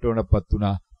අධිසීල මට්ටමකටපත්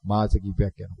වුණා මාස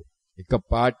කිහිපයක් යනකොට. එක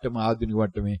පාටම ආධුනික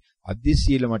මට්ටමේ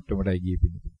අධිසීල මට්ටමටයි ගියේ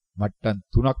පින්නදුනේ. මට්ටම්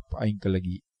 3ක් අයින් කළා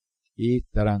ගියේ. ඒ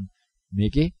තරම්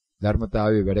මේකේ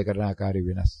ධර්මතාවයේ වැඩ කරන ආකාරය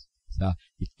වෙනස්.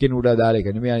 එක්කෙනෙකුට අදාළ එක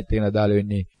නෙමෙයි අනිත් එකට අදාළ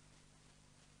වෙන්නේ.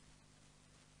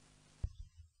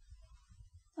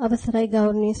 අවසරයි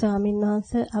ගෞරවනීය ස්වාමීන්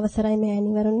වහන්සේ අවසරයි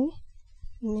මෑණිවරුනි.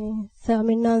 මේ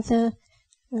ස්වාමීන් වහන්සේ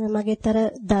මගේතර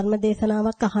ධර්ම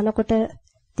දේශනාවක් අහනකොට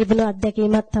තිබුණු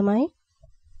අත්දැකීමක් තමයි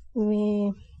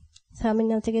මේ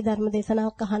ස්වාමීන් වහන්සේගේ ධර්ම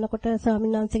දේශනාවක් අහනකොට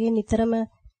ස්වාමීන් වහන්සේගේ නිතරම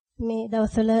මේ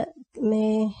දවස්වල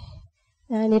මේ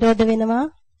නිරෝධ වෙනවා.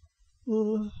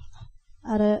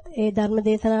 අර ඒ ධර්ම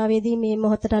දේශනාවේදී මේ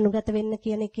මොහොතට අනුගත වෙන්න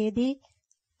කියන එකේදී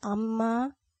අම්මා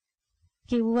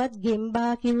කිව්වත්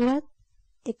ගෙම්බා කිව්වත්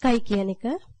එකයි කියන එක.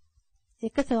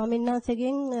 ඒක ස්වාමීන්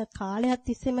වහන්සේගෙන් කාලයක්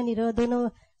තිස්සේම නිරෝධ වෙන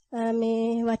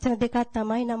මේ වචන දෙකක්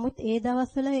තමයි. නමුත් ඒ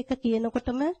දවස්වල ඒක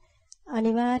කියනකොටම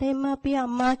අනිවාර්යයෙන්ම අපි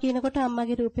අම්මා කියනකොට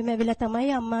අම්මාගේ රූපෙම ඇවිල්ලා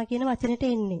තමයි අම්මා කියන වචනෙට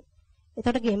එන්නේ.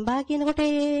 එතකොට ගෙම්බා කියනකොට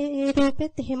ඒ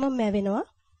රූපෙත් එහෙමම ඇවෙනවා.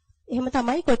 එහෙම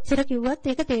තමයි කොච්චර කිව්වත්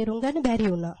ඒක තේරුම් ගන්න බැරි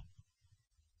වුණා.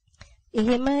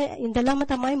 එහෙම ඉඳලම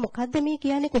තමයි මොකද්ද මේ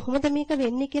කියන්නේ කොහොමද මේක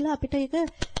වෙන්නේ කියලා අපිට ඒක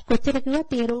කොච්චර කිව්වත්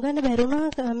තේරුම් ගන්න බැරි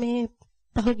වුණා මේ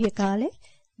පහුගිය කාලේ.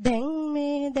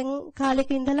 දැන්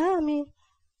කාලෙක ඉඳලා මේ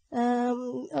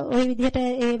ওই විදිහට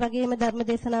ඒ වගේම ධර්ම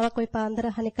දේශනාවක් ওই පාන්දර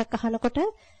අහන එකක් අහනකොට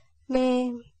මේ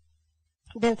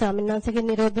දැන් ස්වාමීන් වහන්සේගේ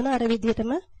නිරෝධන අර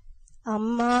විදිහටම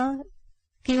අම්මා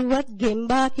කිව්වත්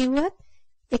ගෙම්බා කිව්වත්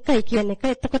එකයි කියන එක.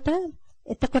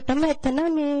 එතකොටම එතන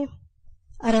මේ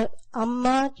අර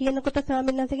අම්මා කියනකොට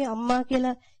ස්වාමීන් වහන්සේගේ අම්මා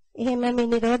කියලා එහෙම මේ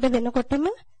නිරෝධ වෙනකොටම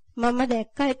මම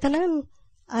දැක්කා එතන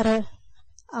අර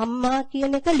අම්මා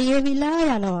කියන එක ලියවිලා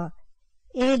යනවා.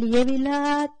 ඒ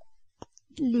ලියවිලා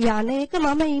යන එක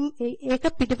මම ඒක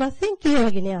පිටිපස්සෙන්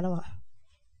කියවගෙන යනවා.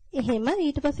 එහෙම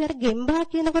ඊට පස්සේ අර ගෙම්බා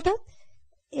කියනකොට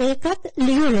ඒකත්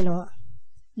ලියවෙනවා.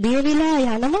 ලියවිලා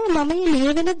යනවා මම මේ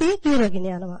ලියවෙන දේ කියවගෙන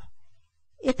යනවා.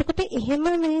 එතකොට එහෙම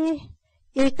මේ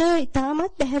ඒක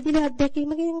ඉතාමත් පැහැදිලි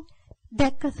අත්දැකීමකින්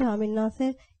දැක්ක ස්වාමීන්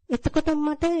වහන්සේ. එතකොට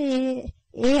මට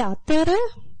ඒ අතර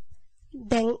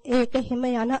දැන් ඒක එහෙම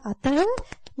යන අතර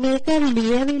මේක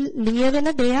ලියවෙන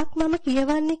දෙයක් මම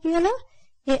කියවන්නේ කියලා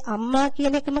ඒ අම්මා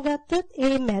කියන එකම ගත්තොත්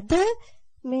ඒ මැද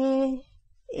මේ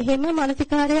එහෙම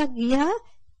මානසිකාරයක් ගියා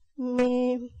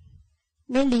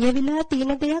මේ ලියවිලා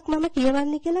තියෙන දෙයක් මම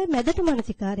කියවන්නේ කියලා මැදට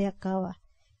මානසිකාරයක් ආවා.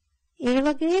 ඒ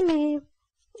වගේ මේ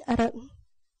අර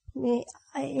මේ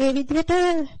ඒ විදිහට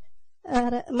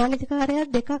අර මානසිකාරයක්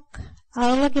දෙකක්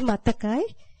ආවගේ මතකයි.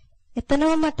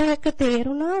 එතනම මට එක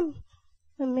තේරුණා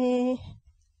මේ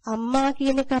අම්මා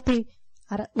කියන එක අපි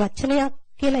අර වචනයක්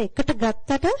කියලා එකට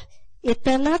ගත්තට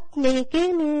එතනත් මේකේ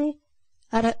මේ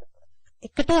අර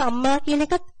එකට අම්මා කියන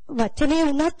එකත් වචනේ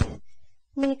වුණත්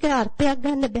මේක අර්ථයක්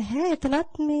ගන්න බෑ.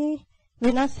 එතනත් මේ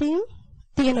වෙනස් වීම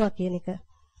තියෙනවා කියන එක.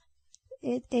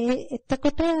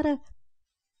 එතකොට අර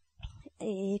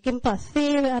ඒකෙන්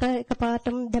පස්සේ අර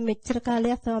එකපාරටම දැන් මෙච්චර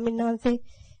කාලයක් ස්වාමීන්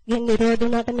වහන්සේගෙන් නිරෝධ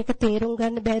වුණාට මේක තේරුම්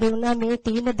ගන්න බැරි වුණා. මේ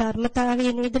තීන ධර්මතාවය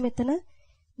නේද මෙතන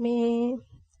මේ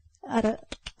අර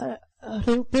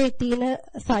රූපේ තීන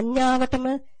සංඥාවටම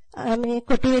මේ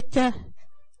කොටු වෙච්ච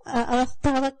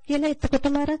අවස්ථාවක් කියලා.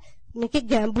 එතකොටම අර මේකේ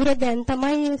ගැඹුර දැන්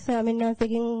තමයි ස්වාමීන්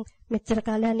වහන්සේගෙන් මෙච්චර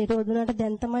කාලයක් නිරෝධ වුණාට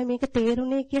දැන් තමයි මේක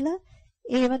තේරුනේ කියලා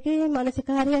ඒ වගේ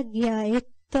මානසිකාරයක් ගියා. ඒ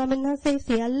ස්වාමීන් වහන්සේ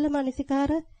සියල්ල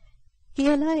මානසිකාර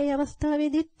කියලා ඒ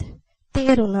අවස්ථාවේදීත්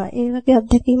තේරුණා. ඒ වගේ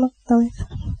අත්දැකීමක් තමයි.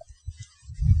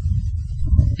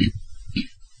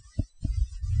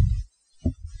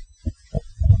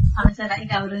 අවසරයි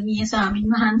ගෞරවනීය ස්වාමින්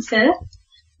වහන්සේ.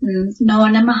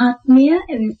 නෝන මහත්මිය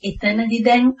එතනදී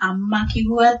දැන් අම්මා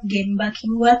කිව්වත් ගෙම්බා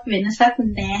කිව්වත් වෙනසක්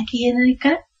නැහැ කියන එක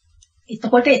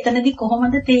එතකොට එතනදී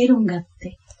කොහොමද තේරුම්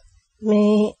ගත්තේ?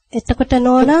 මේ එතකොට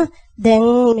නෝනා දැන්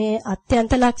මේ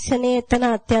අත්‍යන්ත ලක්ෂණේ එතන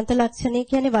අත්‍යන්ත ලක්ෂණේ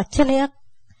කියන්නේ වචනයක්.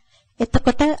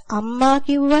 එතකොට අම්මා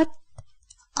කිව්වත්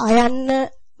අයන්න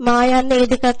මායන්න මේ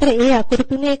දෙක අතර ඒ අකුරු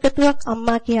තුනේ එකතුවක්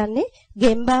අම්මා කියන්නේ.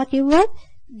 ගෙම්බා කිව්වත්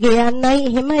ගයන්නයි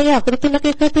එහෙම ඒ අකුරු තුනක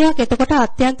එකතුවක්. එතකොට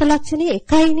අත්‍යන්ත ලක්ෂණේ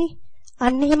එකයිනේ.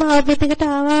 අන්න එහෙම අවබෝධයකට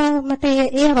ආවා මට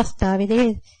ඒ අවස්ථාවේදී.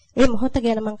 ඒ මොහොත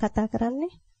ගැන මම කතා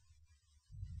කරන්නේ.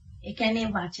 ඒ කියන්නේ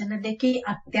වචන දෙකේ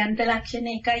අත්‍යන්ත ලක්ෂණ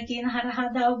එකයි කියන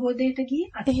හරහාද අවබෝධයට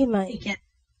ගියේ? එහෙමයි.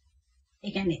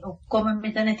 ඒ කියන්නේ ඔක්කොම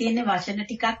මෙතන තියෙන වචන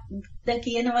ටිකක්ද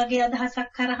කියන වගේ අදහසක්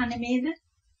කරා නෙමේද?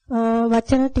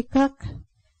 වචන ටිකක්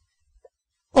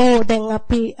දැන්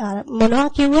අපි මොනවා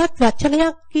කිව්වත්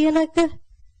වචනයක් කියන එක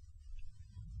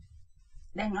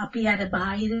දැන් අපි අර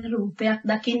බාහිර රූපයක්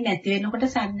දකින්න නැති වෙනකොට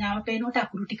සංඥාව පේනකොට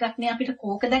අකුරු ටිකක් නේ අපිට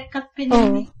කෝක දැක්කත්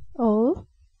පේන්නේ. ඔව්.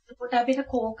 එතකොට අපිට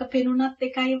කෝක පේනුනත්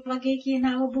එකයි වගේ කියන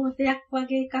අවබෝධයක්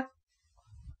වගේ එකක්.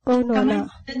 ඔව් නෝනා.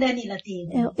 දැනෙලා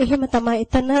තියෙනවා. එහෙම තමයි.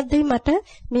 එතනදී මට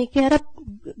මේකේ අර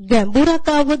ගැඹුරක්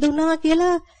අවබෝධ වුණා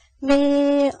කියලා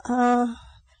මේ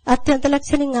අත්‍යන්ත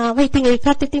ලක්ෂණින් ආවා. ඉතින්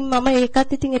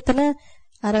ඒකත් ඉතින් එතන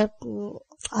අර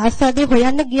ආස්වාදේ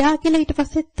හොයන්න ගියා කියලා ඊට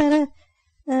පස්සෙත් අර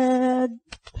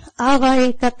ආවා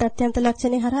ඒකත් අත්‍යන්ත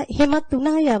ලක්ෂණේ හරහා එහෙමත්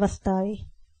වුණා ඒ අවස්ථාවේ.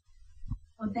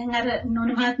 දැන් අර නෝන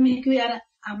මහත්මිය කිව්වේ අර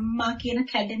අම්මා කියන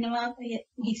කැඩෙනවා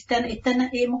හිස්තන එතන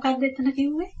ඒ මොකක්ද එතන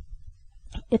කිව්වේ?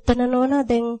 එතන නෝනා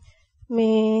දැන්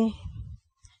මේ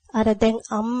අර දැන්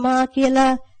අම්මා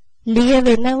කියලා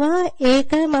ලියවෙනවා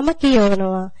ඒක මම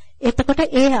කියවනවා. එතකොට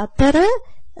ඒ අතර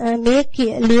මේ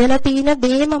ලියලා තියෙන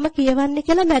දේ මම කියවන්නේ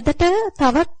කියලා මැදට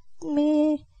තවත්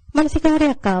මේ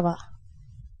මානසිකාරයක් ආවා.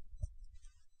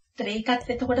 ඒකත්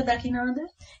එතකොට දකින්නවද?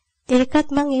 ඒකත්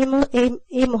මම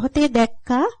ඒ මොහොතේ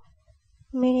දැක්කා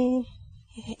මේ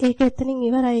ඒක එතනින්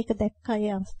ඉවරයි ඒක දැක්කා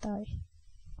ඒ අවස්ථාවේ.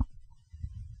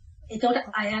 එතකොට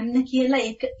අයන්න කියලා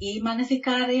ඒක ඒ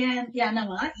මානසිකාරය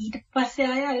යනවා ඊට පස්සේ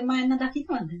ආය අයමයන්න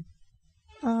දකින්නවද?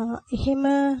 එහෙම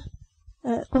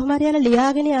කොහොම හරි යන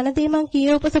ලියාගෙන යන දේ මං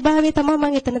කියවපු ස්වභාවය තමයි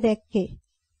මං එතන දැක්කේ.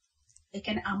 ඒ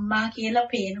කියන්නේ අම්මා කියලා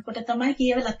පේනකොට තමයි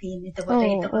කියවලා තියෙන්නේ.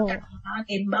 එතකොට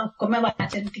ගෙම්බ ඔක්කොම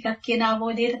වචන ටිකක් කියන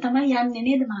අවබෝධයට තමයි යන්නේ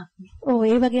නේද මහත්මිය? ඔව්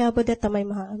ඒ වගේ අවබෝධයක් තමයි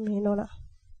මේ නෝනා.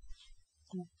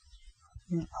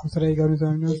 අවසරයි ගරු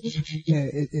ස්වාමීන් වහන්සේ.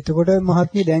 එතකොට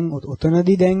මහත්මිය දැන්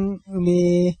ඔතනදී දැන්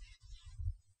මේ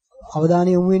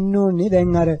අවධානය යොමු වෙන්න ඕනේ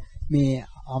දැන් අර මේ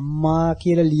අම්මා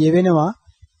කියලා ලියවෙනවා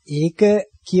ඒක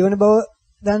කියවන බව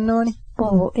දන්නවනේ.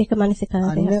 ඔව් ඒක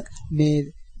මානසිකාරයක්. අන්න මේ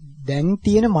දැන්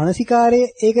තියෙන මානසිකාරය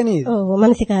ඒක නේද? ඔව්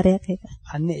මානසිකාරයක් ඒක.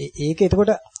 අන්න ඒක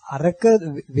එතකොට අරක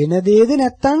වෙන දෙයද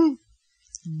නැත්තම්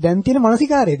දැන් තියෙන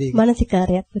මානසිකාරයද ඒක?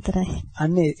 මානසිකාරයක් විතරයි.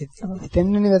 අන්න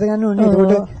එතනනේ වැද ගන්න ඕනේ.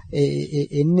 එතකොට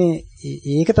එන්නේ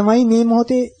ඒක තමයි මේ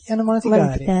මොහොතේ යන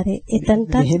මානසිකාරය.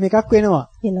 එතනට මෙහෙම එකක් වෙනවා.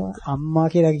 අම්මා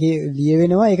කියලා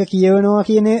ලියවෙනවා ඒක කියවනවා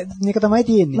කියන එක තමයි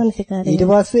තියෙන්නේ. ඊට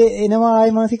පස්සේ එනවා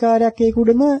ආය මානසිකාරයක් ඒක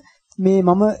උඩම මේ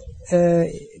මම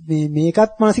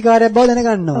මේකත් මානසිකාරයක් බව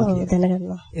දැනගන්නවා කියලා.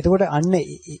 දැනගන්නවා. එතකොට අන්න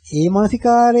ඒ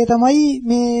මානසිකාරය තමයි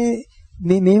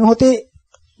මේ මොහොතේ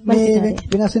මේ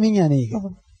වෙනස් වෙමින් යන්නේ ඒක.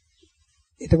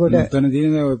 එතකොට උතන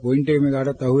දින ඔය පොයින්ට් එක මේ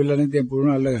කාටවත් අහුවෙලා නැති දැන්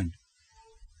පුරුණ අල්ලගන්න.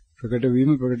 ප්‍රකට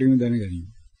වීම දැන ගැනීම.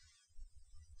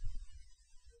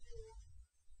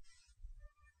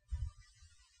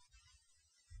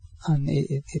 අන්න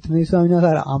එතනදී ස්වාමීන්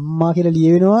වහන්සේ අම්මා කියලා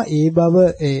ලියවෙනවා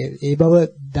ඒ බව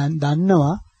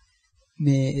දන්නවා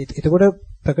මේ එතකොට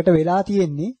ප්‍රකට වෙලා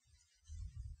තියෙන්නේ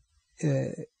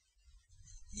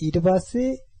ඊට පස්සේ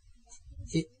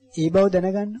ඒ බව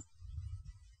දැනගන්න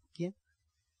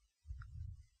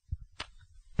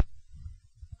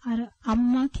අර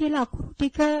අම්මා කියලා අකුරු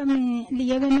ටික මේ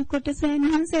ලියවෙනකොට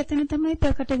සෑහෙනස එතන තමයි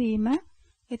ප්‍රකට වීම.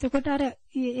 එතකොට අර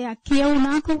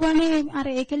කියවුණා කවනේ අර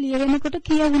ඒක ලියවෙනකොට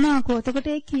කියවුණා කෝ. එතකොට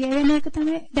ඒ කියවෙන එක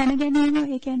තමයි දැන ගැනීම.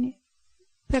 ඒ කියන්නේ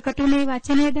ප්‍රකටුනේ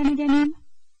වචනය දැන ගැනීම.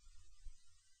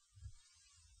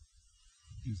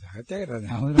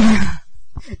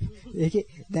 ඒකේ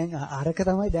දැන් අරක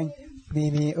තමයි දැන්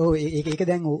මේ ඒක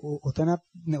දැන් ඔතනත්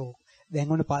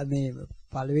දැන් ඔන්න මේ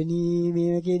පළවෙනි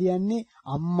මේකේ කියන්නේ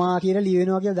අම්මා කියලා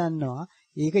ලියවෙනවා කියලා දන්නවා.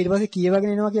 ඒක ඊට පස්සේ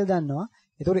කියවගෙන එනවා කියලා දන්නවා.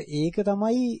 ඒතකොට ඒක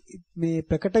තමයි මේ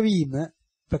ප්‍රකට වීම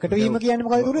කියන්නේ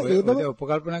මොකද? ඒක ඔය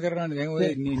උපකල්පනා කරනවානේ දැන් ඔය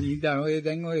නීදාන ඔය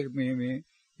දැන් ඔය මේ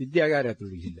විද්‍යාගාරය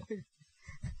ඇතුළේ ගිහිල්ලා.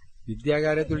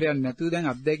 විද්‍යාගාරය ඇතුළේ යන්නේ නැතුව දැන්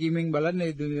අත්දැකීමෙන් බලන්න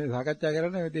සාකච්ඡා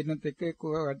කරන්න ඔය දෙන්නත් එක්ක එක්ක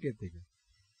කට්ටියත් එක්ක.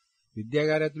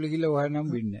 විද්‍යාගාරය ඇතුළේ ගිහිල්ලා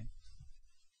හොයන්නම් වෙන්නේ නැහැ.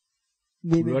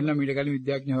 මේ නම් ඊට කලින්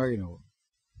විද්‍යාඥයෝ වගේනෝ.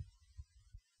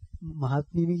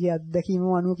 මහත්මියගේ අත්දැකීම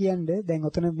අනුව කියන්නේ දැන්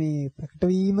ඔතන මේ ප්‍රකට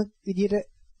වීම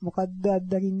විදිහට මොකද්ද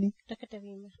අත්දකින්නේ? ප්‍රකට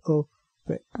වීම. ඔව්.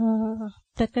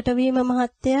 ප්‍රකට වීම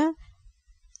මහත්තයා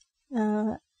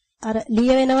අර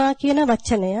ලියවෙනවා කියන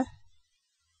වචනය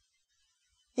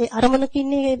ඒ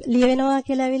අරමුණකින්නේ ලියවෙනවා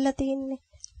කියලා ඇවිල්ලා තින්නේ.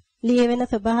 ලියවෙන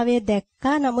ස්වභාවය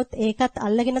දැක්කා. නමුත් ඒකත්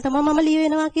අල්ලගෙන තමයි මම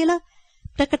ලියවෙනවා කියලා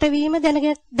ප්‍රකට වීම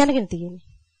දැනගෙන තියෙන්නේ.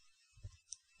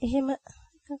 එහෙම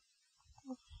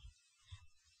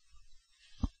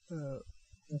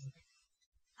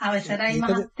අවසරයි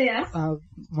මහත්තයා.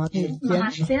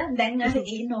 මහත්තයා දැන් අර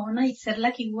ඒ නෝන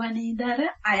ඉස්සරලා කිව්වා නේද අර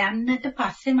අයන්නට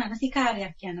පස්සේ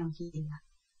මානසිකාරයක් යනවා කියලා.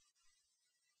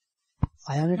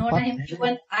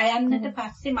 අයන්නට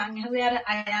පස්සේ මං අහුවේ අර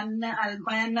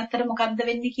අයන්න අතර මොකද්ද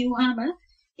වෙන්නේ කිව්වහම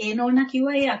ඒ නෝනා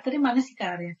කිව්වා ඒ අතරේ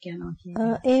මානසිකාරයක් යනවා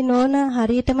කියලා. ඒ නෝනා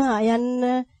හරියටම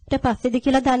අයන්නට පස්සේද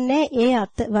කියලා දන්නේ ඒ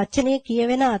වචනේ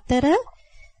කියවෙන අතර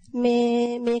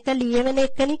මේක ලියවෙන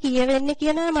එකනේ කියවෙන්නේ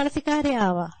කියන මානසිකාරය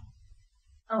ආවා.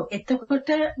 ඔව් එතකොට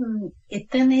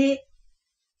එතනේ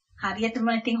හරියටම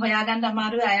ඉතින් හොයාගන්න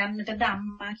අමාරුයි අයන්නටද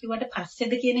අම්මා කිව්වට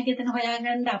පස්සේද කියන එක එතන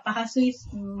හොයාගන්න අපහසුයි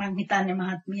මං හිතන්නේ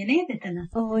මහත්මිය නේද එතන.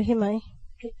 ඔව් එහෙමයි.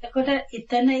 එතකොට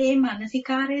එතන මේ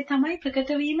මානසිකාරය තමයි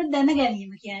ප්‍රකට වීම දැන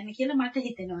ගැනීම කියන්නේ කියලා මට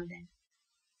හිතෙනවා දැන්.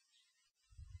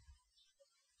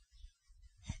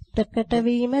 ප්‍රකට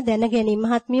වීම දැන ගැනීම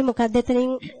මහත්මිය මොකද්ද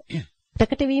එතනින්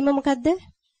ප්‍රකට වීම මොකද්ද?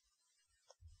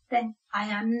 දැන්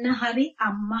අයන්න හරි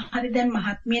අම්මා හරි දැන්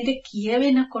මහත්මියට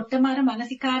කියවෙනකොටම අර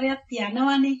මානසිකාරයක්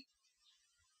යනවනේ.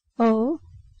 ඔව්.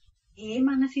 ඒ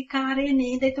මානසිකාරය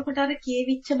නේද එතකොට අර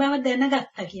කියවිච්ච බව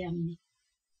දැනගත්තා කියන්නේ.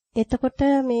 එතකොට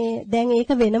දැන්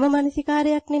ඒක වෙනම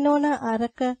මානසිකාරයක් නෙනෝන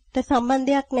අරකට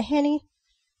සම්බන්ධයක් නැහැනේ.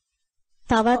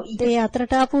 තවත් ඒ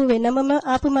අතරට ආපු වෙනමම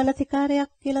ආපු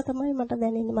මානසිකාරයක් කියලා තමයි මට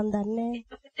දැනෙන්නේ මන් දන්නේ.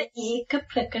 ඒක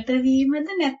ප්‍රකට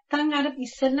වීමද නැත්නම් අර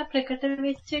ඉස්සෙල්ලා ප්‍රකට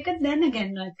වෙච්ච එක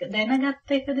දැනගත්ත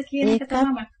එකද කියන එක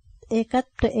තමයි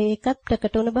ඒකත්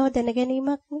ප්‍රකට වුණ බව දැන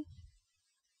ගැනීමක් නේ.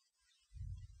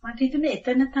 මට හිතුනේ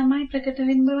එතන තමයි ප්‍රකට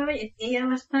වෙන්න බව ඒ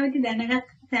අවස්ථාවේදී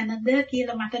දැනගත්ත තැනද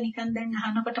කියලා මට නිකන් දැන්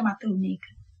අහනකොට මතුනේ ඒක.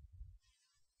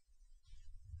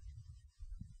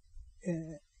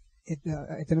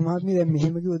 එතන මහත්මිය දැන්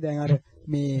මෙහෙම කිව්වොත් දැන් අර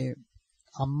මේ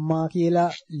අම්මා කියලා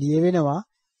ලියවෙනවා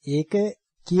ඒක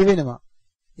කියවෙනවා.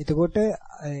 එතකොට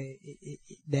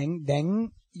දැන්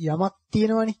යමක්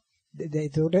තියෙනවනේ.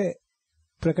 එතකොට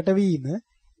ප්‍රකට වීම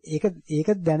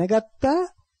ඒක දැනගත්තා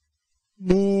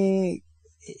මේ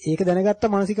ඒක දැනගත්ත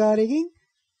මානසිකාරයකින්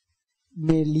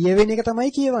මේ ලියවෙන එක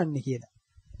තමයි කියවන්නේ කියලා.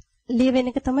 ලියවෙන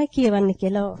එක තමයි කියවන්නේ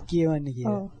කියලා. කියවන්නේ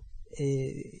කියලා.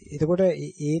 එතකොට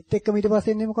ඒත් එක්කම ඊට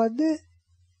පස්සේ එන්නේ මොකද්ද?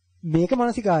 මේක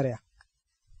මානසිකාරයක්.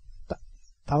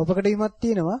 තව ප්‍රකට වීමක්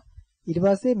තියෙනවා. ඊට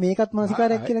පස්සේ මේකත්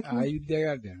මානසිකාරයක් කියලා කියනවා. ආයුධය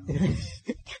ගන්න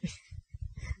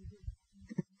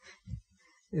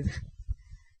යනවා.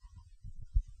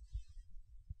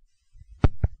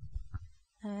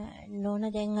 නෝන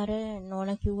දැන් අර නෝන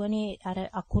කිව්වනේ අර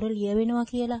අකුර ලියවෙනවා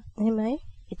කියලා. එහෙමයි.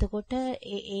 එතකොට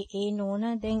ඒ නෝන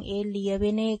දැන් ඒ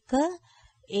ලියවෙන එක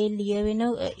ඒ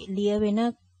ලියවෙන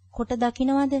කොට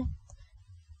දකින්නවද?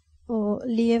 ඔව්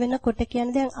ලියවෙන කොට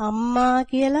කියන්නේ දැන් අම්මා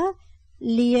කියලා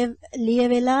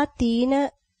ලියවෙලා තියෙන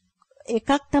එකක්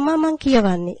තමයි මම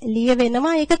කියවන්නේ.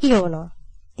 ලියවෙනවා ඒක කියවනවා.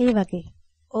 ඒ වගේ.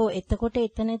 ඔව් එතකොට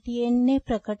එතන තියෙන්නේ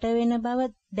ප්‍රකට වෙන බව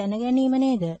දැන ගැනීම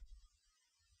නේද?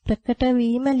 ප්‍රකට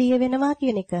වීම ලියවෙනවා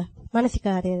කියන එක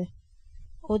මානසිකාරයද?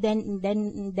 ඔව්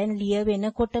දැන්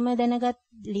ලියවෙනකොටම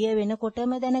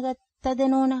දැනගත්තද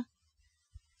නෝනා?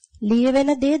 ලියවෙන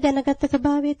දේ දැනගත්ත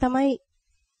ස්වභාවය තමයි.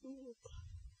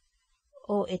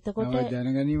 ඔව් එතකොට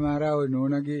දැනගැනීම ආරා ඔය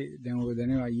නෝනගේ දැන් ඔය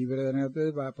දැනෙනවා ඊවර දැනගත්තද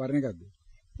පරණ එකක්ද?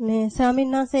 මේ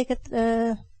ස්වාමීන් වහන්සේ ඒක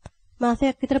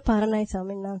මාසයක් විතර පරණයි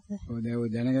ස්වාමීන් වහන්සේ. ඔව් දැන් ඔය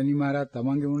දැනගැනීම ආරා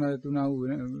තමන්ගේ මුණ තුනා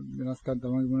වෙනස්කම්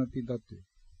තමන්ගේ මුණ තියෙන තත්ත්වය.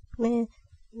 මේ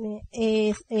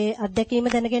ඒ අත්දැකීම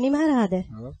දැනගැනීම ආරාද?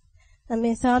 ඔව්.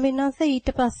 මේ ස්වාමීන් වහන්සේ ඊට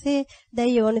පස්සේ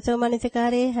දැන් යෝනිසෝ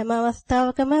මනසිකාරයේ හැම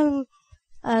අවස්ථාවකම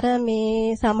අර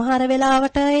මේ සමහර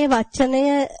වෙලාවට ඒ වචනය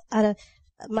අර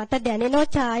මට දැනෙන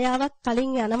ඡායාවක්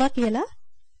කලින් යනවා කියලා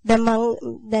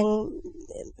දැන්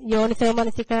යෝනිසෝ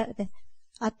මනසිකාර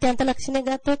අත්‍යන්ත ලක්ෂණ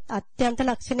ගත්තොත් අත්‍යන්ත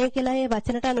ලක්ෂණය කියලා ඒ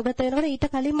වචනට අනුගත වෙනකොට ඊට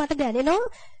කලින් මට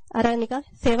දැනෙනවා අර නිකන්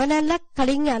සෙවණැල්ලක්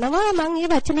කලින් යනවා මම ඒ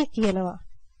වචනේ කියනවා.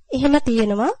 එහෙම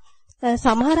තියෙනවා.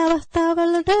 සමහර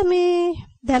අවස්ථාවලට මේ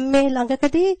දැන් මේ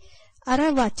ළඟකදී අර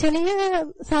වචනය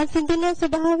සංසිඳන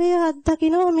ස්වභාවය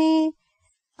අත්දකින්න මේ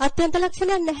අත්‍යන්ත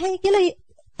ලක්ෂණයක් නැහැ කියලා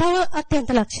තව අත්‍යන්ත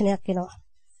ලක්ෂණයක් එනවා.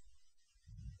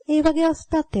 ඒ වගේ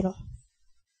අවස්ථාවක් තියෙනවා.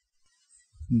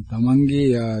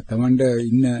 තමන්ට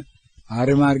ඉන්න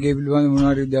ආර්ය මාර්ගයේ පිළිබඳ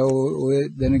මොනවාරි ඔය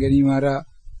දැන ගැනීම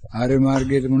ආර්ය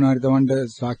මාර්ගයේ මොනවාරි තමන්ට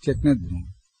සාක්ෂියක් නැද්ද?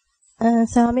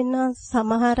 ස්වාමීන් වහන්සේ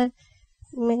සමහර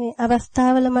මේ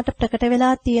අවස්ථාවල මට ප්‍රකට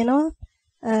වෙලා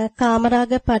තියෙනවා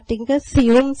කාමරාග පටිංග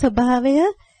සියුම් ස්වභාවය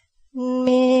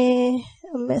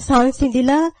මේ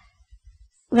සංසිඳිලා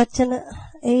වචන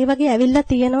ඒ වගේ ඇවිල්ලා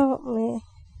තියෙනවා මේ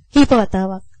කීප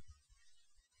වතාවක්.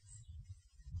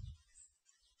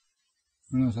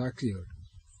 මොන සාක්ෂියද?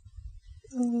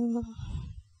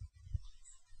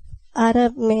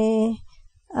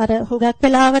 අර හුඟක්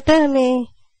වෙලාවට මේ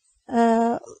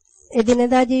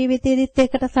එදිනදා ජීවිතයේදීත්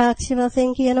ඒකට සාක්ෂි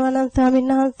වශයෙන් කියනවා නම්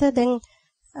ස්වාමීන් වහන්සේ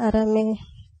දැන්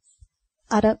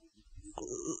අර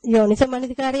යෝනිසෝ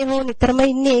මනසිකාරයේ හෝ නිතරම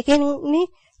ඉන්නේ ඒකෙන්නේ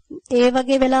ඒ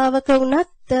වගේ වෙලාවක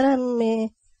වුණත් අර මේ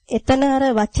එතන අර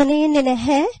වචනේ ඉන්නේ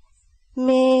නැහැ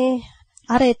මේ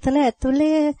අර එතන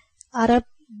ඇතුලේ අර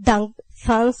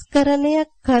සංස්කරණය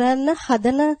කරන්න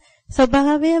හදන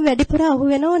ස්වභාවය වැඩිපුර අහු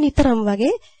වෙනව නිතරම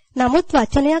වගේ. නමුත්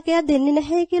වචනයක් එයා දෙන්නේ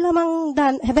නැහැ කියලා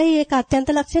මං හැබැයි ඒක අත්‍යන්ත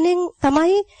ලක්ෂණයෙන්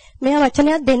තමයි මෙයා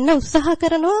වචනයක් දෙන්න උත්සාහ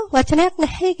කරනවා වචනයක්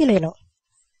නැහැ කියලා එනවා.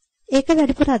 ඒක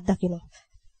වැඩිපුර අත්දකින්නවා.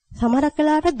 සමහරක්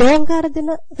වෙලාවට දෝංකාර දෙන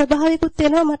ස්වභාවිකුත්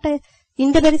වෙනවා මට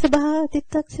ඉන්න බැරි ස්වභාව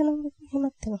තිත්තක්ෂණ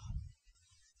එහෙමත් වෙනවා.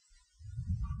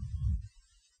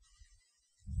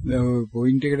 දැන් ඔය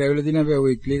පොයින්ට් එකට ඇවිල්ලා තියෙනවා අපි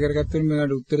ඔය ක්ලියර් කරගත්තොත්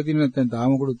මේකට උත්තර දෙන්න නැත්නම් තාම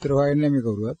මොකද උත්තර හොයන්නේ නැහැ මේ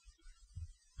කවුරුවත්.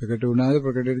 ප්‍රකට වුණාද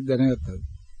ප්‍රකටෙට දැනගත්තාද?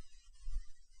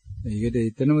 ඒකට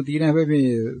එතනම තියෙන හැබැයි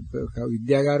මේ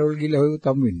විද්‍යාගාරවල ගිහිල්ලා හොයුවොත්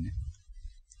හම් වෙන්නේ.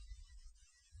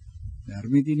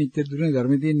 ධර්මයේ තියෙන ඉච්ඡා දුරනේ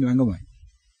ධර්මයේ තියෙන වංගමයි.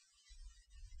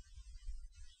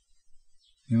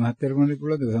 මේ මහත්තයර මොනවද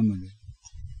පුළුවන්ද සම්බන්ධය?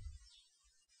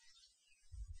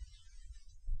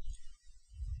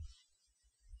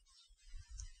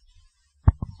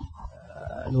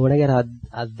 නෝනගේ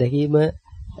අත්දැකීම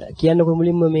කියන්නකො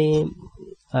මුලින්ම මේ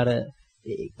අර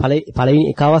පළවෙනි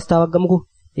එක අවස්ථාවක් ගමුකෝ.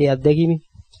 ඒ අත්දැකීම.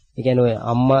 ඒ කියන්නේ ඔය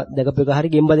අම්මා දැකපු එක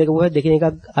හරි ගෙම්බා දැකපු එක දෙකෙන් එකක්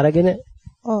අරගෙන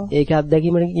ඒකේ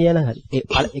අත්දැකීමට කියන හරි. ඒ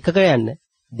එකක යන්න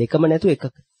දෙකම නැතු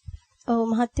එකක. ඔව්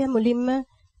මහත්තයා මුලින්ම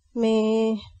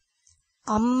මේ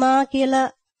අම්මා කියලා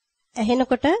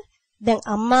ඇහෙනකොට දැන්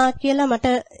අම්මා කියලා මට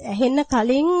ඇහෙන්න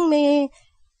කලින් මේ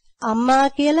අම්මා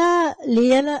කියලා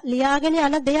ලියාගෙන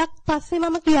යන දෙයක් පස්සේ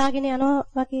මම කියාගෙන යනවා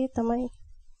වගේ තමයි.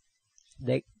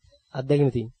 දැන්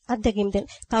අත්දැකීම තියෙන්නේ. අත්දැකීම දැන්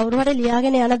කවුරු හරි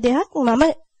ලියාගෙන යන දෙයක් මම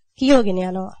කියෝගෙන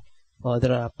යනවා.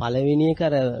 ඔතන පළවෙනි එක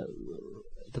අර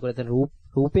එතකොට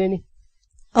රූපේනේ.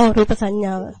 ඔව් රූප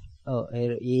සංඥාව. ඔව්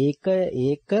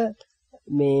ඒක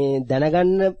මේ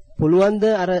දැනගන්න පුළුවන්ද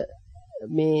අර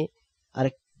මේ අර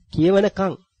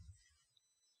කියවනකම්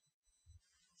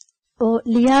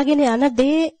ලියාගෙන යන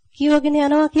දේ කියවගෙන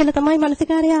යනවා කියලා තමයි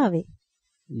මානසිකාරය ආවේ.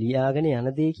 ලියාගෙන යන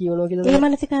දේ කියවනවා කියලා ඒ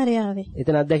මානසිකාරය ආවේ.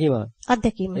 එතන අත්දැකීම.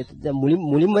 අත්දැකීම.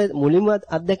 මුලින්ම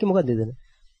අත්දැකීම මොකද්ද එතන?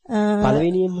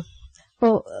 පළවෙනියෙන්ම.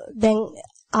 ඔව් දැන්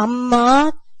අම්මා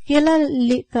කියලා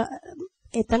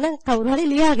එතන කවුරු හරි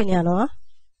ලියාගෙන යනවා.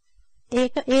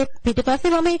 ඒක ඒ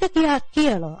පිටිපස්සේ මම ඒක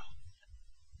කියනවා.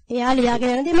 එයා ලියාගෙන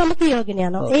යන දේ මම කියවගෙන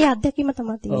යනවා. ඒ අත්දැකීම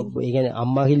තමයි තියෙන්නේ. ඔව් ඒ කියන්නේ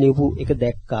අම්මා කියලා ලියපු එක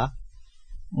දැක්කා.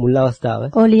 මුල් අවස්ථාව.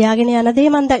 ඔව් ලියාගෙන යන දේ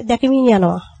මම දැකමින්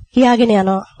යනවා. කියාගෙන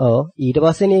යනවා. ඔව් ඊට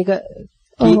පස්සේනේ ඒක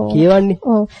කියවන්නේ.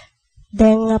 ඔව්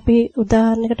දැන් අපි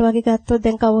උදාහරණයකට වගේ ගත්තොත්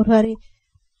දැන් කවුරු හරි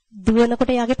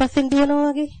දුවනකොට යාගේ පස්සෙන්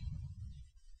දුවනවා වගේ.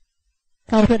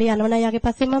 කවුරු හරි යනවනම් යාගේ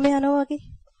පස්සෙන් මම යනවා වගේ.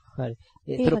 හරි.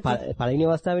 ඒතර පළවෙනි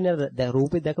අවස්ථාවේනේ දැන්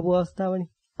රූපේ දැකපු අවස්ථාවනේ.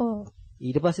 ඔව්.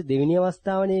 ඊට පස්සේ දෙවෙනි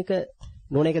අවස්ථාවනේ ඒක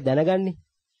නෝන එක දැනගන්නේ.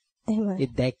 එහෙමයි. ඒ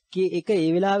දැක්කේ එක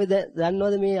ඒ වෙලාවේ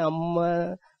දන්නවද මේ අම්මා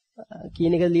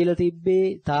කියන එක ලියලා තිබ්බේ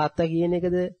තාත්තා කියන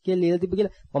එකද කියලා ලියලා තිබ්බ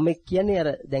කියලා මම කියන්නේ අර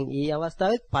දැන් ඒ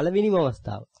අවස්ථාවේ පළවෙනිම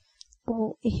අවස්ථාව. ඔව්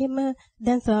එහෙම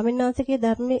දැන් ස්වාමීන් වහන්සේගේ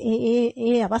ධර්මයේ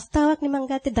ඒ අවස්ථාවක් නේ මම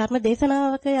ගත්තේ ධර්ම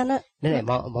දේශනාවක යන නෑ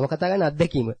මම කතා කරන්නේ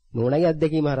අත්දැකීම. නෝනාගේ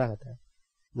අත්දැකීම හරහා කතා.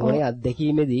 නෝනාගේ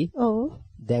අත්දැකීමේදී ඔව්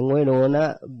දැන් ওই නෝනා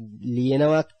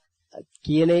ලියනවා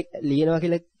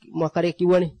කියලා මොකක් හරි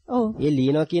කිව්වනේ. ඔව්. ඒ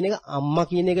ලියනවා කියන එක අම්මා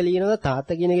කියන එක ලියනවද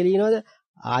තාත්තා කියන එක ලියනවද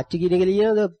ආච්චි කියන එක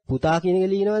ලියනවද පුතා කියන එක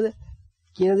ලියනවද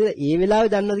කියන දේ ඒ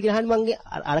වෙලාවේ දන්නවද කියලා අහන්නේ මං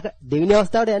අර දෙවෙනි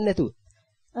අවස්ථාවට යන්නේ නැතුව.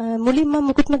 මුලින්ම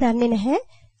මුකුත්ම දන්නේ නැහැ.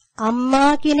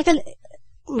 අම්මා කියන එක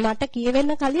මට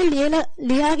කියවෙන්න කලින්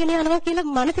ලියාගෙන යනවා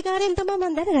කියලා මානසිකාරයෙන් තමයි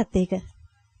මම දැනගත්තේ ඒක.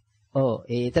 ඔව්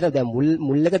ඒතර දැන්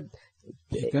මුල් එක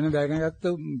එතන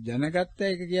දැනගත්ත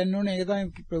එක කියන්න ඕනේ ඒක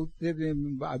තමයි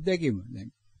අත්දැකීම. දැන්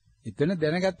එතන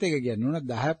දැනගත්ත එක කියන්න ඕන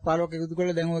 10ක් 15ක් එකතු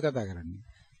කරලා දැන් ඔය කතා කරන්නේ.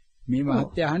 මේ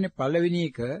මහත්ය අහන්නේ පළවෙනි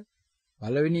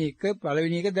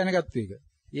එක දැනගත්තු එක.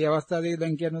 ඒ අවස්ථාව දෙක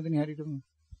දැන් කියන්නවද නේ හරියටම?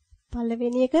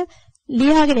 පළවෙනි එක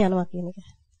ලියාගෙන යනවා කියන එක.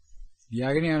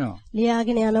 ලියාගෙන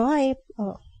යනවා. ඒ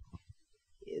ඔව්.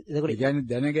 ඒ කියන්නේ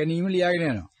දැන ගැනීම ලියාගෙන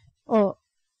යනවා. ඔව්.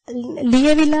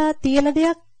 ලියවිලා තියෙන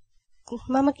දෙයක්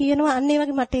මම කියනවා අන්න ඒ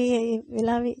වගේ මට ඒ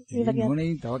වෙලාවේ ඒ වගේ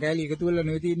මොනේ තව කැලි එකතු වෙලා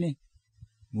නෙවෙයි තියන්නේ.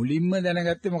 මුලින්ම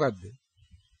දැනගත්තේ මොකද්ද?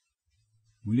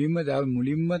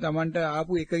 මුලින්ම Tamanට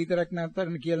ආපු එක විතරක්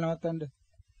නතරන කියලා නවත්තන්න.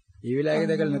 ඒ වෙලාවේ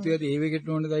දැකලා නැතුව ඇති ඒ වෙකට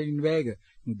නෝන දාන්න බෑ ඒක.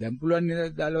 දැන් පුළුවන්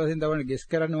නේද දාලා වශයෙන් Taman ගෙස්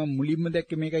කරන්න මම මුලින්ම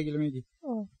දැක්කේ මේකයි කියලා මේකේ.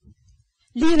 ඔව්.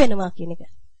 ලියවෙනවා කියන එක.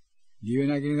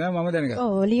 ලියවෙනවා කියන එක මම දැනගත්තා.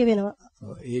 ඔව් ලියවෙනවා.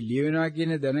 ඔව් ඒ ලියවෙනවා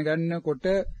කියන දැනගන්නකොට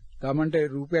Tamanට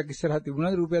රූපයක් ඉස්සරහ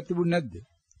තිබුණාද රූපයක් තිබුණ නැද්ද?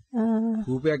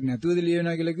 රූපයක් නැතුවද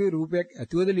ලියවෙනවා කියලා කිව්වේ රූපයක්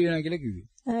ඇතුවද ලියවෙනවා කියලා කිව්වේ.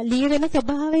 ලියවෙන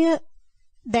ස්වභාවය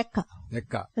දැක්කා.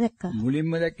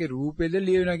 මුලින්ම දැක්කේ රූපෙද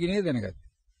ලියවෙනවා කියන එක දැනගත්තා.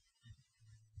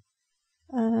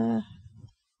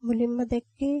 මුලින්ම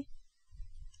දැක්කේ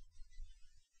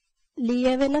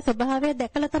ලියවෙන ස්වභාවය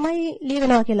දැකලා තමයි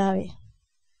ලියවෙනවා කියලා ආවේ.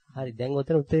 හරි දැන්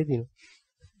ඔතන උත්තරේ තියෙනවා.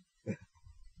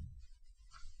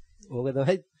 ඕක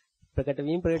තමයි ප්‍රකට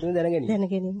වීම දැනගැනීම.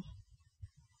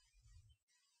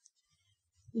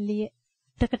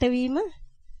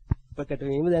 ප්‍රකට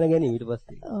වීම දැනගැනීම ඊට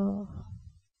පස්සේ. ඔව්.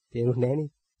 තේරුන්නේ නැහැ නේ.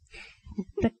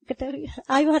 ප්‍රකට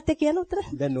ආයි මහත්තයා කියන උතර.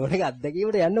 දැන් නෝනගේ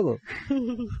අත්දැකීමට යන්නකෝ.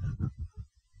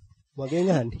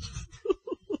 මගෙන් අහන්නේ.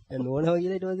 දැන් නෝනව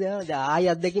කියලා ඊට පස්සේ දැන්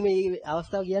ආයි අත්දැකීමේ මේ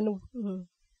අවස්ථාව කියන්නකෝ.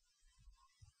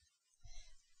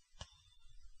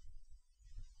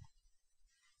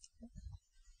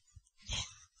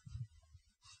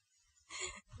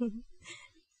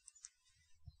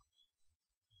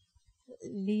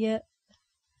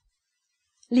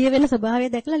 ලියවෙන ස්වභාවය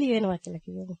දැකලා ලියවෙනවා කියලා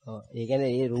කියනවා. ඔව්. ඒ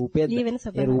කියන්නේ ඒ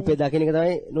රූපය දකින්න එක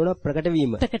තමයි නෝන ප්‍රකට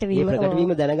වීම. ප්‍රකට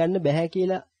වීම දැනගන්න බෑ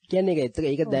කියලා කියන්නේ ඒක.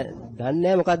 ඒක දන්නේ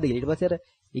නැහැ මොකද්ද කියලා. ඊට පස්සේ අර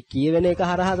ඒ කියවෙන එක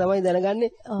හරහා තමයි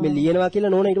දැනගන්නේ මේ ලියනවා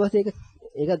කියලා නෝන ඊට පස්සේ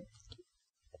ඒක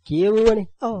කියවුවනේ.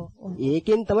 ඔව්.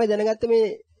 ඒකෙන් තමයි දැනගත්තේ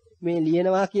මේ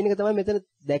ලියනවා කියන එක තමයි මෙතන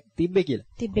තිබ්බේ කියලා.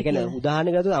 ඒ කියන්නේ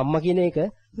උදාහරණයක් ගත්තොත් අම්මා කියන එක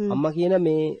අම්මා කියන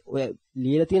මේ ඔය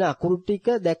ලියලා තියෙන අකුරු ටික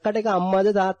දැක්කට ඒක අම්මාද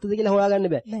තාත්තද කියලා හොයාගන්න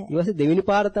බෑ. ඊට පස්සේ දෙවෙනි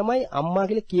පාර තමයි අම්මා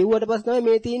කියලා කියුවට පස්සේ තමයි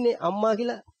මේ තියෙන්නේ අම්මා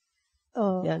කියලා.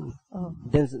 ඔව්. යන්නේ. ඔව්.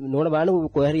 දැන් නෝන බලන්න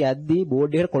කොහේ හරි යද්දී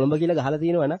බෝඩ් එකට කොළඹ කියලා ගහලා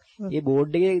තියෙනවා නම් ඒ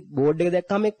බෝඩ් එක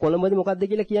දැක්කම මේ කොළඹද මොකද්ද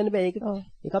කියලා කියන්න බෑ.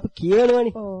 ඒක අපි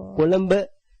කියනවනේ. කොළඹ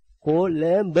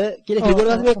කියලා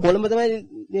කිව්වට මේ කොළඹ තමයි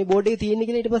මේ බෝඩ් එකේ තියෙන්නේ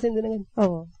කියලා ඊට පස්සේ දැනගන්නේ.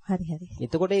 ඔව්. හරි.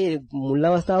 එතකොට මේ මුල්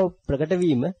අවස්ථාව ප්‍රකට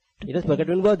වීම ඊට ප්‍රකට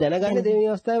වෙන බව දැනගන්න දෙවෙනි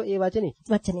අවස්ථාව ඒ වචනේ.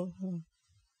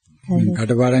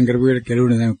 කටපාඩම් කරපු එකට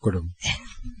කෙරුණේ දැන් ඔක්කොටම.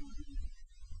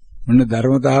 මොන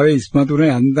ධර්මතාවයේ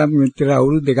ඉස්මතුනේ අන්දම් මෙච්චර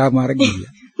අවුරුදු දෙකමාරක්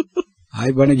ගියා.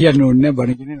 ආයි බණ කියන්න ඕනේ නැහැ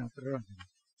බණ කියන්නේ නතර කරන්න.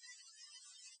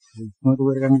 ඉස්මතු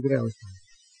කරගන්න විතර අවශ්‍යයි.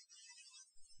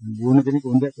 ගුණ දෙනෙක්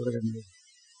හොඳට කරගන්න.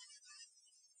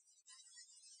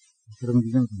 කරමු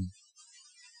දිනමු.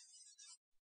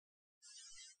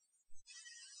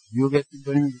 යෝගෙත්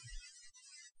බණේ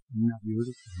නෑ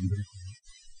යෝගෙත් හොඳට.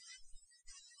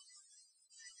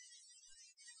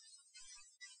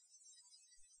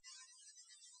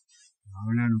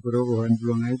 භාවනා නොකරව හොයන්න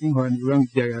පුළුවන් අය ඉතින් හොයන්න පුළුවන්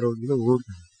විද්‍යාගාරවල ගිහලා ඕක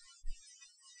තමයි.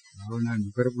 භාවනා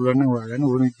නොකර පුළුවන් නම් හොයාගන්න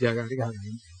ඕන විද්‍යාගාරයක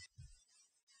හදාගන්න.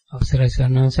 අවසරයි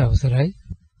සන්නංශ අවසරයි.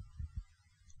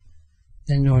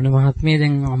 දැන් ඕන මහත්මිය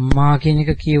දැන් අම්මා කියන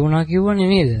එක කියවුණා කිව්වනේ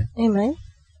නේද? එහෙමයි.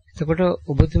 එතකොට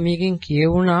ඔබතුමීගෙන්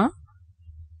කියවුණා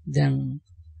දැන්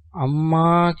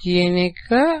අම්මා කියන එක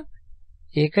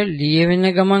ඒක ලියවෙන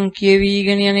ගමන්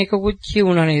කියවිගෙන යන එකකුත්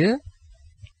කියවුණා නේද?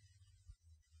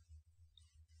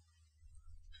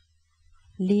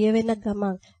 ලියවෙන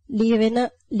ගමන්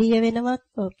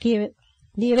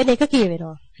ලියවෙන එක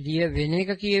කියවෙනවා. ලියවෙන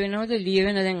එක කියවෙනවද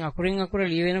ලියවෙන දැන් අකුරෙන් අකුර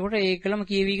ලියවෙනකොට ඒකලම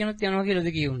කියවිගෙනත් යනවා කියලාද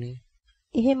කියුනේ?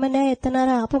 එහෙම නෑ එතන අර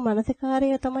ආපු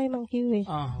මානසිකාරය තමයි මම කිව්වේ.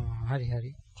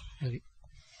 හරි.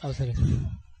 අවසරයි.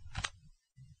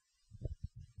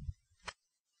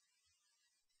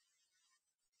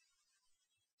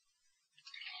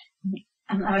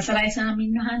 අවසරයි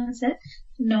ස්වාමීන් වහන්සේ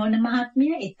නෝන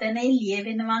මහත්මිය එතනයි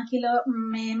ලියවෙනවා කියලා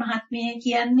මේ මහත්මිය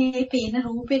කියන්නේ පේන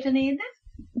රූපෙට නේද?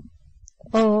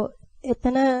 ඔව්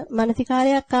එතන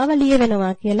මානසිකාරයක් ආව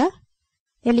ලියවෙනවා කියලා.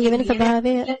 ඒ ලියවෙන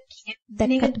ස්වභාවය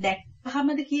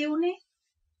දැක්කහමද කියුනේ?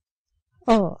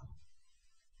 ඔව්.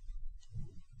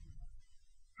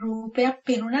 රූපයක්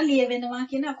පෙනුණා ලියවෙනවා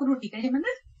කියන අකුරු ටික එහෙමද?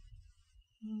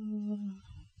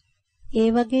 ඒ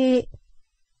වගේ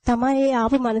තමයි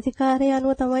ආපු මානසිකාරය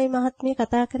අනුව තමයි මහත්මිය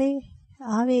කතා කරේ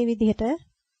ආවේ මේ විදිහට.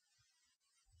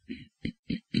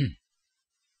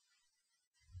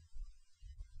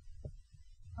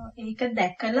 ඒක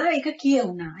දැකලා ඒක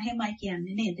කියවුණා. එහෙමයි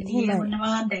කියන්නේ නේද?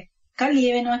 ලියවනවා දැක්කා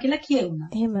ලියවෙනවා කියලා කියවුණා.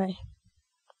 එහෙමයි.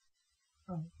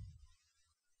 ඔව්.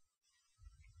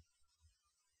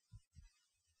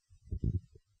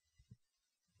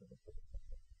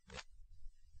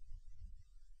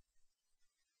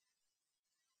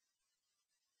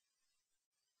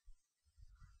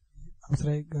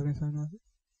 අවසරයි ගෞරවනීය ස්වාමීන් වහන්සේ.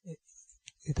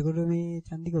 එතකොට මේ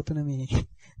චන්දික උතන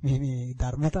මේ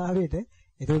ධර්මතාවයට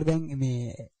එතකොට දැන් මේ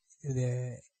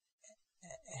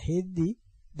හෙද්දි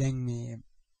දැන්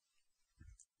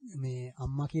මේ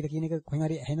අම්මා කියලා කියන එක කොහෙන්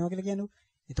හරි ඇහෙනවා කියලා කියන්නේ.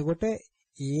 එතකොට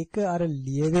ඒක අර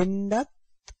ලියවෙන්නත්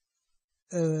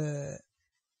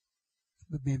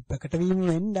මේ ප්‍රකට වීම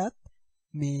වෙන්නත්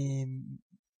මේ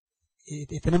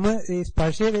එතනම ඒ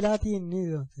ස්පර්ශය වෙලා තියෙන්නේ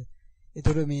නේද?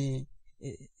 එතකොට මේ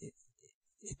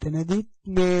එතනදිත්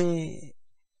මේ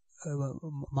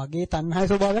මගේ තණ්හාවේ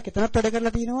ස්වභාවයක් එතනත් වැඩ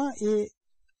කරලා තිනවා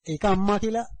ඒක අම්මා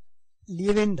කියලා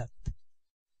ලියවෙන්නත්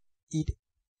ඊට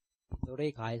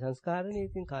ඒතොරේ කාය සංස්කාරනේ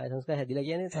ඉතින් කාය සංස්කාර හැදිලා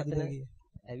කියන්නේ එතන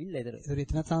ඇවිල්ලා ඒතර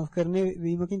එතන සංස්කරණය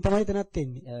වීමකින් තමයි එතනත්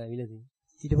එන්නේ ඇවිල්ලා තියෙන්නේ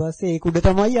ඊට පස්සේ ඒක උඩ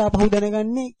තමයි ආපහු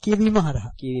දැනගන්නේ කියවීම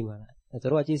හරහා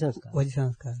ඒතර වචී සංස්කාර. වචී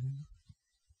සංස්කාර.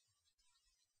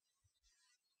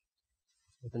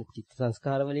 එතන චිත්ත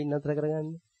සංස්කාර වලින් නතර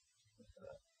කරගන්නේ.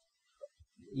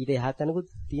 ඊට එහා තැනකුත්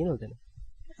තියෙනවද එතන?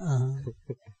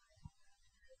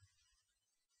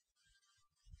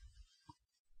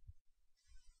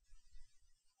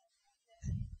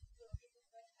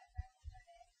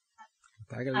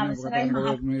 කතා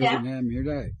කරන්නේ මේ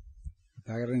වෙලාවේ.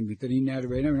 කතා කරන්නේ විතර ඉන්න යාට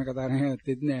බැහැ වෙන කතා නැහැ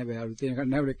ඇත්තෙත් නෑ බෑ අලුතෙන් එකක්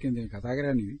නෑ ඔලෙක් කියන කතා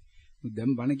කරන්නේ. මොකද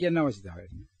දැන් බණ කියන්න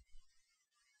අවශ්‍යතාවයක් නෑ.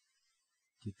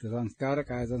 චිත්ත සංස්කාර,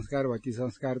 කාය සංස්කාර, වචී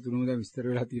සංස්කාර තුනම දැන් විස්තර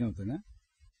වෙලා තියෙනවා උතන.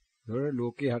 ඒතකොට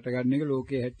ලෝකේ හටගන්න එක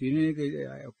ලෝකේ හැටි වෙන එක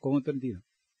ඔක්කොම උතන තියෙනවා.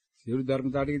 සියලු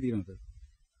ධර්මතාව ටික තියෙනවා උතන.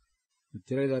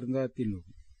 මෙච්චරයි ධර්මතාවක් තියෙන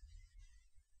ලෝකේ.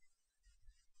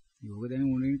 යෝග දැන්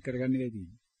මොනින් කරගන්න එකයි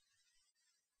තියෙන්නේ.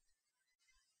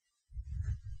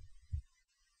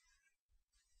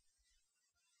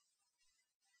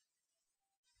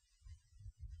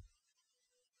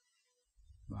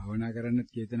 භාවනා කරන්න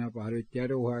චේතනා පහළ වෙච්ච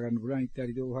යාට උහා ගන්න පුළුවන්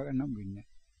ඉත්‍යාරිද උහා ගන්න හම් වෙන්නේ නැහැ.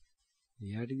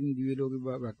 එයාට ඉතින් දිව්‍ය ලෝකේ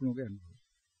බ්‍රහ්මෝක යන්න පුළුවන්.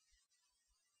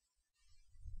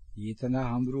 ඊතනා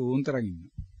හඳුරු ඕන්තරන්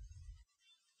ඉන්නවා.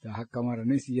 1000ක්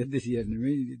කමාරනේ 100ක් 200ක්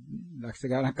නෙමෙයි ලක්ෂ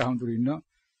ගණනක් හඳුරු ඉන්නවා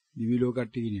දිව්‍ය ලෝක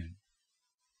කට්ටිය කියන්නේ.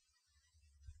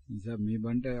 නිසා මේ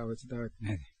බණ්ඩ අවශ්‍යතාවයක්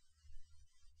නැහැ.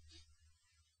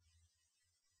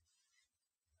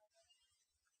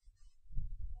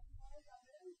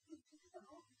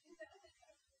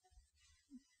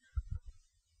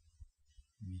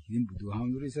 ඉතින්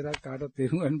බුදුහාමුදුරු ඉස්සරහ කාටවත්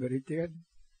තේරුම් ගන්න බැරිච්ච එකද?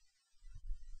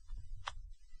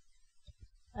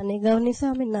 අනේ ගෞරවනීය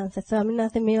ස්වාමීන්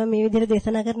වහන්සේ මේවා මේ විදිහට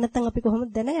දේශනා කර නැත්නම් අපි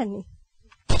කොහොමද දැනගන්නේ?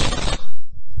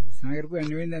 දේශනා කරපුවා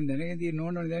නෙවෙයි දැන් දැනගෙන තියෙන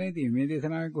ඕනෝනේ දැනගෙන තියෙන්නේ. මේ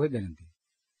දේශනාවෙන් කොහෙද දැනන්නේ තියෙන්නේ?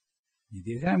 මේ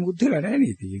දේශනාව මුකුත් වෙලා නැහැ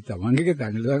නේද? ඒක තමන්ගේ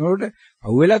දඟලනකොට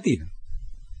අවුවෙලා තියෙනවා.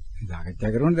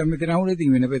 සාකච්ඡා කරනකොට දැන් මෙතන අහුනේ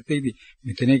තියෙන වෙන පැත්තේදී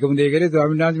මෙතන එකම දේ කරේ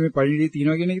ස්වාමීන් වහන්සේ මේ පරිණිවිඩය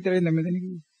තියෙනවා කියන එක විතරයි දැන් මෙතන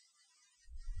කිව්වේ.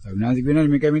 ස්වාමීන් වහන්සේ කියනවා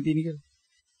මේකයි මේ තියෙන්නේ කියලා.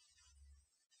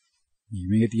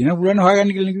 මේක තියෙනවා පුළුවන්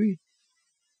හොයාගන්න කියලා කිව්වේ.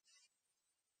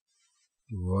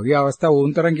 ඒ වගේ අවස්ථා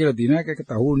ඕන්තරම් කියලා දිනක එක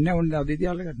තහුන්නේ නැහැ ඕනේ අදේදී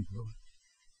අල්ලගන්න පුළුවන්.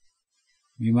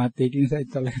 මේ මාත් ඒක නිසා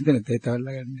ඉත අල්ලගන්න නැත්නම් ඒත්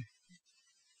අල්ලගන්නේ.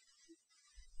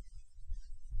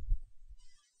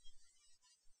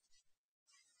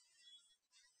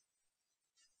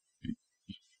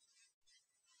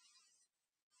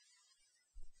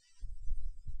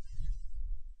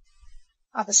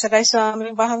 අවසරයි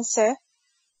ස්වාමීන් වහන්සේ.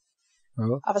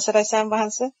 අවසරයි ස්වාමීන්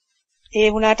වහන්සේ. ඒ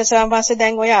වුණාට ස්වාමීන් වහන්සේ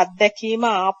දැන් ඔය අත්දැකීම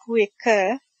ආපු එක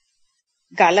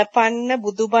ගලපන්න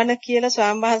බුදුබණ කියලා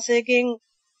ස්වාමීන් වහන්සේගෙන්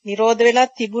නිරෝධ වෙලා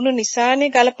තිබුණු නිසානේ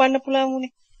ගලපන්න පුළුවන්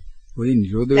උනේ. ඔය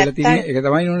නිරෝධ වෙලා තියෙන එක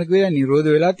තමයි නෝන කියලා නිරෝධ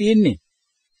වෙලා තියෙන්නේ.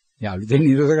 ඒ අලුතෙන්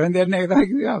නිරෝධ කරන්න දෙයක් නැහැ ඒක තමයි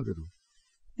කිව්වේ ආවතුරු.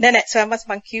 නෑ ස්වාමීන්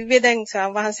වහන්සේ මං කිව්වේ දැන්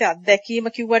ස්වාමීන් වහන්සේ අත්දැකීම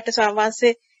කිව්වට ස්වාමීන්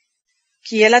වහන්සේ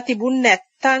කියලා තිබුණ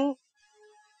නැත්තම්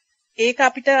ඒක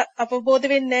අපිට අවබෝධ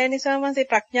වෙන්නේ නැහැ නේ ස්වාමීන් වහන්සේ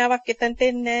ප්‍රඥාවක් එතනට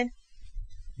එන්නේ නැහැ.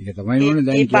 ඒක තමයි නෝනේ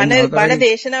දැන් කියන්නේ බණ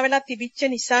දේශනා වෙලා තිබිච්ච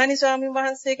නිසානේ ස්වාමීන්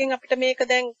වහන්සේගෙන් අපිට මේක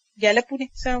දැන් ගැලපුණේ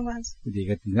ස්වාමීන් වහන්සේ.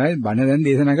 ඒක තමයි බණ දැන්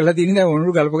දේශනා කරලා තියෙන දැන්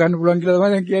ඕනරු ගලප ගන්න පුළුවන් කියලා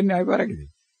තමයි දැන් කියන්නේ ආයෙ පාරකදී.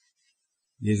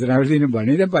 දේශනා වල තියෙන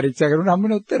බණේ දැන් පරීක්ෂා කරනකොට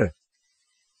හම්බෙන උත්තර.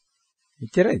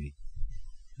 එච්චරයිද?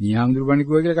 නියම්දුරු බණ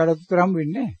කිව්වා කියලා කාටවත් උත්තර හම්බ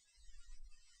වෙන්නේ නැහැ.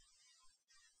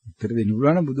 උත්තර දෙන්න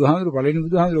පුළුවන් නම් බුදුහාමුදුරු පළවෙනි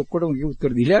බුදුහාමුදුරු ඔක්කොටම කිව්ව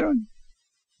උත්තර දීලා යනවනේ.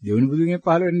 දෙවෙනි බුදුන්ගේ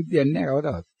පහළ වෙන්නේ තියන්නේ නැහැ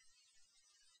කවදාවත්.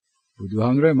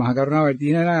 බුදුහාමුදුරුවෝ මහා කරුණාව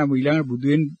තියෙනවා නම් ඊළඟ බුදු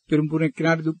වෙන පෙරම්පුරේ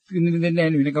කෙනාට දුක් විඳින්න දෙන්නේ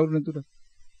නැහැ වෙන කවුරු නැතුව.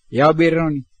 එයාව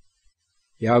බේරනවනේ.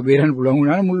 එයාව බේරන්න පුළුවන්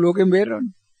වුණා නම් මුළු ලෝකෙම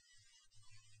බේරනවනේ.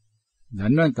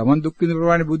 දන්නවනේ Taman දුක් විඳින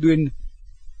ප්‍රමාණය බුදු වෙන්න.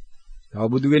 තව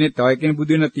බුදු වෙන්නේ තව කෙනෙක්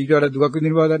බුදු වෙනත් ඊට වඩා දුක්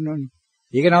විඳින බව දන්නවනේ.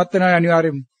 ඒක නවත්තනවා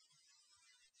අනිවාර්යයෙන්ම.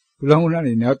 පුළුවන්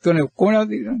වුණානේ නවත්තන්නේ ඔක්කොම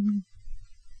නවතිනවා.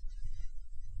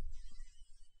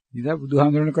 ඉතින්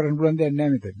බුදුහාමුදුරනේ කරන්න පුළුවන් දෙයක්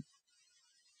නැහැ මෙතන.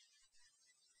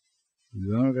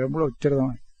 බුදුහාමුදුරනේ කරන්න පුළුවන් ඔච්චර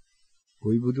තමයි.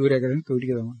 කොයි බුදුරයා කරන්නේ toy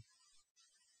ටික තමයි.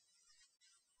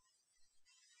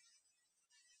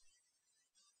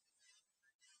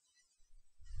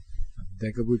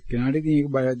 දැකපු කෙනාට ඉතින් ඒක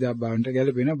බාහන්ට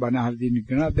ගැලපෙන බණ අහලා තියෙන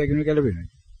කෙනා අත්දැකීම ගැලපෙනවා.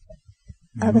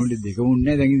 මොන්නේ දෙකම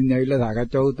උන්නේ දැන් ඉතින් ඇවිල්ලා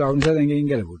සාකච්ඡාව උත් ආව නිසා දැන්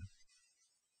එකකින් ගැලපුණා.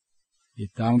 ඒ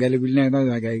තාම ගැලපෙන්නේ නැහැ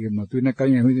තමයි. ඒක මතුවෙන්න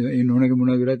කලින් ඒ නෝනගේ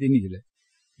මොනවද වෙලා තියෙන්නේ කියලා.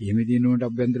 එහෙම තියෙන උන්ට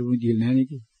අභ්‍යන්තර වුණ ජීල් නැහැ නේ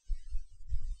කි.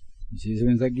 විශේෂ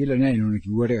වෙනසක් ගිහලා නැහැ නෝන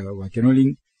කිව්වට වචන වලින්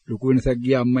ලොකු වෙනසක්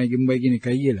ගියා අම්මයි කිම්බයි කියන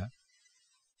එකයි කියලා.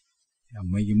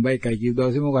 අම්මයි කිම්බයි එකයි කියු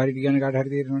දවසේ මොකක් හරි කියන කාට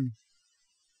හරි තේරෙනවනේ.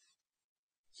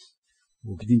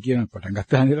 ඕක ඉතින් කියන පටන්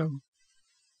ගත්තා නේද?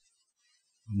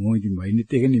 මොකද ඉතින්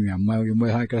වයින්නෙත් එක නෙමෙයි අම්මයි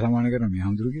කිම්බයි හා එක සමාන කරනවා මේ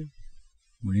හඳුරු කියලා.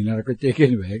 මොනින් නරකච්ච එක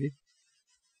කියන්නේ බෑගේ.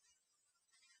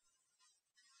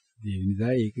 ඒ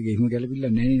නිසා ඒක ගෙහිම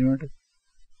ගැලපිලා නැහැ නේනට.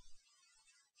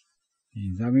 ඒ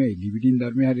නිසා මේ ලිවිටින්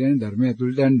ධර්මය හරියන්නේ ධර්මය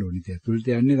ඇතුළට යන්න ඕනේ. ඒ ඇතුළට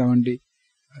යන්නේ Tamante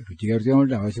රුචිකරුකම්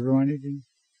වලට අවශ්‍ය ප්‍රමාණයට දෙන්නේ.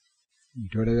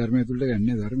 ඊට වඩා ධර්මය ඇතුළට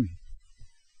ගන්නේ ධර්මය.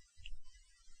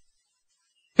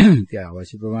 ඒ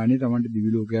අවශ්‍ය ප්‍රමාණය Tamante දිවි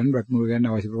ලෝකයන් බ්‍රහ්ම ලෝකයන්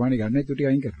අවශ්‍ය ප්‍රමාණය ගන්න ඒ ටික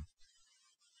අයින් කරනවා.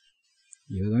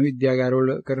 ඒක තමයි විද්‍යාගාරවල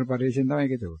කරන පරිශ්‍රයෙන් තමයි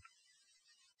ඒක එතකොට.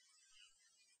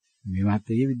 මේ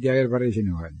මාත්‍යේ විද්‍යාගාර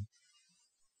පරිශ්‍රණය වගේ.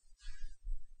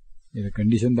 ඒක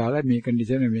කන්ඩිෂන් දාලා මේ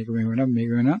කන්ඩිෂන් මේක මෙහෙම වෙනවා මේක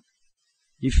වෙනවා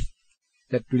if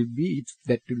that will be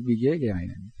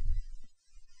කියන්නේ.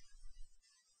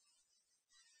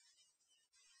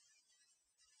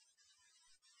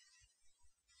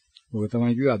 ඔය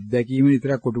තමයි කිව්වේ අත්දැකීම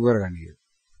විතරක් කොටු කරගන්න කියලා.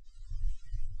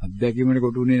 අත්දැකීමනේ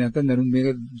කොටුුනේ නැත්නම් දරුන් මේක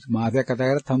මාසයක් කතා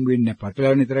කරත් හම්බ වෙන්නේ නැහැ.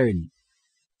 පටලවන්න විතර වෙන්නේ.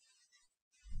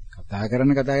 කතා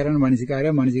කරන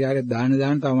මනසිකාරය දාන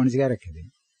තව මනසිකාරයක්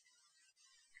හැදෙනවා.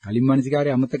 කලින් මනසිකාරය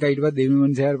අමතකයි ඊට පස්සේ දෙවෙනි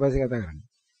මනසිකාරය පස්සේ කතා කරන්නේ.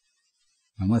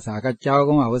 මම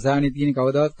සාකච්ඡාවකම අවසානයේ තියෙන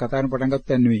කවදාවත් කතා කරන්න පටන් ගන්නත්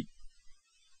නෙවෙයි.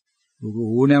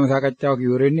 ඕනෑම සාකච්ඡාවක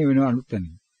ඉවර වෙන්නේ වෙන අලුත්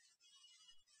තැනකින්.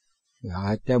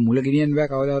 සාකච්ඡාව මුල ගෙනියන්න බෑ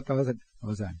කවදාවත්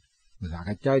අවසානයේ.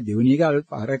 සාකච්ඡාවේ දෙවෙනි එක අලුත්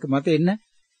පාරක මත එන්න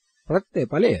ප්‍රත්‍ය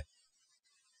ඵලය.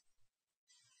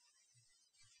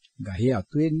 ගහේ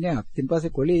අතු වෙන්නේ අත්ෙන්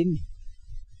පස්සේ කොලේ එන්නේ.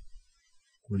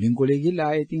 කොලින් කොලේ ගිහලා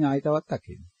ආයෙ තවත්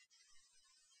අකෙන්නේ.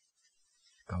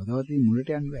 කවදාවත් මුලට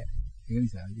යන්න බෑ. ඒ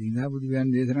නිසා බුදු දහම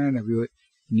දේශනා කරන අපි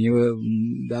නේව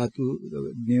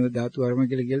ධාතු වර්ම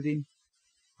කියලා තියෙන්නේ.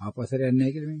 ආපස්සට යන්නේ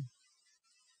නැහැ කියලා මේ.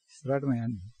 ඉස්සරහටම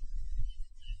යන්නේ.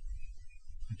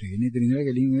 ඒකනේ ඉතින් ඉඳලා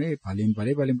ගෙලින් මේ ඵලෙන්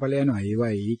ඵලෙ යනවා.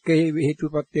 ඒවා ඒක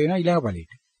හේතුපත් වෙනවා ඊළඟ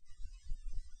ඵලෙට.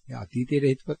 ඒ අතීතයේ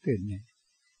හේතුපත් වෙන්නේ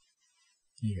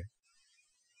නැහැ. ඒක.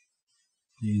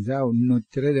 ඒ නිසා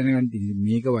උන්නොච්චර දැනගන්න තියෙන්නේ.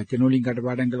 මේක වචන වලින්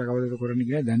කටපාඩම් කරලා කවදාද කරන්නේ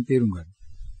කියලා දැන් තේරුම් ගන්න.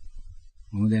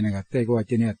 මම දැනගත්ත ඒක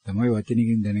වචනයක් තමයි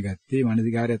වචනකින් දැනගත්තේ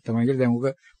මානසිකාරයක් තමයි කියලා දැන් උක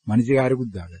මානසිකාරයකුත්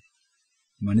දාගත්තා.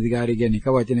 මානසිකාරය කියන්නේ එක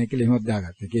වචනයක් කියලා එහෙමත්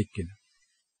දාගත්තා එක එක්කෙනා.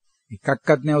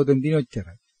 එකක්වත් නෑ උතන් තියෙන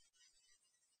ඔච්චරයි.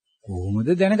 කොහොමද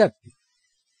දැනගත්තේ?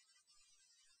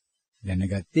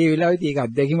 දැනගත්තේ ඒ වෙලාවෙදී ඒක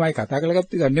අත්දැකීමයි කතා කරලා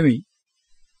ගත්ත එක නෙමෙයි.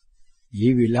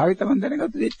 මේ වෙලාවේ තමයි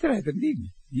දැනගත්තේ එච්චරයි එතන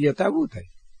තියෙන්නේ. ඊ යථාභූතයි.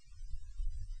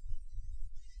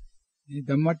 මේ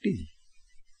ධම්මට්ටි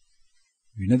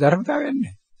වින ධර්මතාවයක්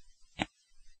නෑ.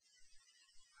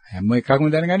 හැම එකක්ම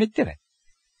දැනගන්න ඉච්චරයි.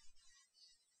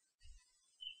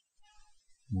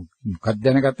 මොකක්ද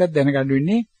දැනගත්තත් දැනගන්න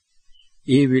වෙන්නේ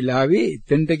ඒ වෙලාවේ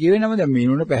එතනට කියවේ නම දැන් මේ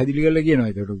නෝන පැහැදිලි කරලා කියනවා.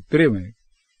 ඒකට උත්තරේම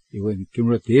ඒක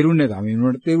කිනුට තේරුන්නේ නැහැ. මේ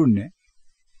නෝනට තේරුන්නේ නැහැ.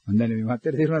 මම දන්නේ මේ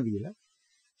මාත්‍යට තේරුණාද කියලා.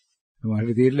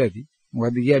 මට තේරිලා ඇති.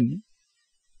 මොකද්ද කියන්නේ?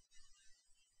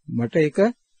 මට එක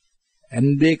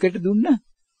ඇන්දේකට දුන්න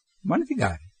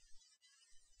මානසිකාරය.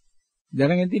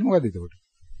 දැනගෙන තියෙන්නේ මොකද්ද එතකොට?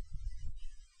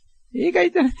 ඒකයි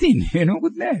තන තියෙන්නේ වෙන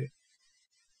මොකුත් නැහැ.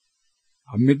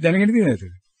 අම්මෙත් දැනගෙන තියෙනවා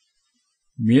ඒක.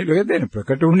 මේ ලෝකෙ දැන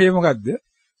ප්‍රකට වුණේ මොකද්ද?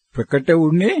 ප්‍රකට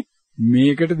වුණේ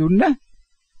මේකට දුන්න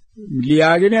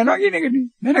ලියාගෙන යනවා කියන එකනේ.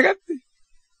 දැනගත්තේ.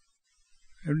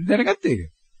 දැනගත්තේ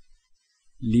ඒක.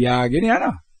 ලියාගෙන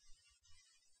යනවා.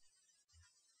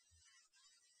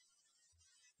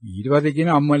 ඊට පස්සේ කියන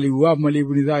අම්මා ලිව්ව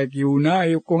නිසා කියුණා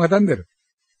ඒ ඔක්කොම කතන්දර.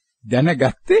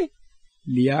 දැනගත්තේ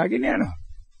ලියාගෙන යනවා.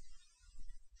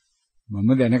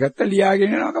 මම දැනගත්තා ලියාගෙන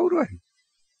යනවා කවුරු හරි.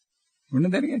 මොන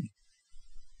දැනගන්නේ?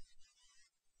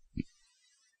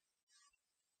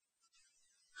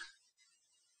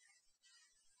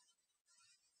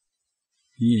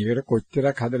 ඊයර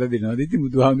කොච්චරක් හදලා දෙනවද ඉතින්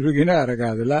බුදුහාමුදුරු කියන අරක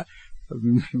හදලා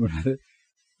මොනවාද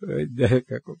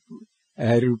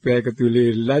රූපයක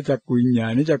තුලෙල්ලා චක්කු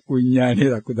විඥානේ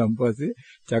දක්ව දම්පස්සේ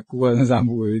චක්කු වන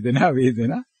සම්භව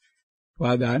වේදනා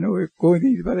පාදාන ඔය කොහොමද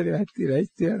ඉතිපදේ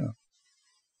ඇත්ති යනවා.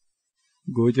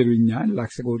 ගෝචර විඥාන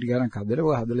ලක්ෂ කෝටි ගණන්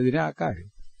හදලා දෙන ආකාරය.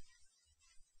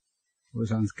 ඔය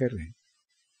සංස්කරණය.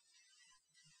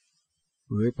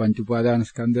 ඔය පංච උපාදාන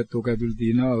ස්කන්ධයත් ඔක ඇතුළේ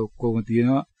තියෙනවා ඔක්කොම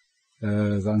තියෙනවා.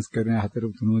 සංස්කරණ හතර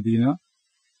තුනම තියෙනවා.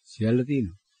 සියල්ල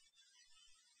තියෙනවා.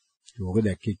 ඕක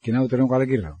දැක්ක එක්කෙනා උතරම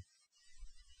කලකිරනවා.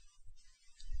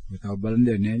 ඔය තව බලන්න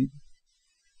දෙයක් නැහැ නේද?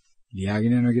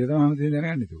 ලියාගෙන යනවා කියලා තමයි මම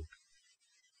දැනගන්නේ ඒක.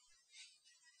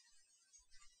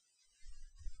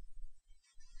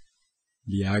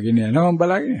 ලියාගෙන යනවා මම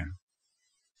බලාගෙන යනවා.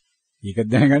 ඒක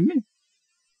දැනගන්නේ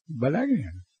බලාගෙන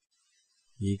යනවා.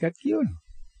 ඒකත් කියවනවා.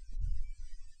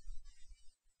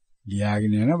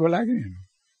 ලියාගෙන යනවා බලාගෙන යනවා.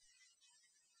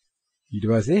 ඊට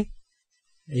පස්සේ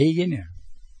එයිගෙන යනවා.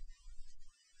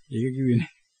 ඒක කිව්වේ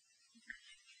නෑ.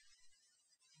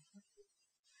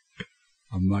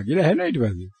 අම්මා කියලා හැනවා ඊට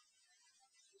පස්සේ.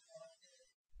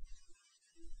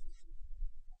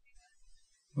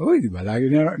 ඔය ඉතින්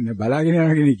බලාගෙන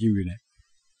යනවා කියන කිව්වේ නෑ.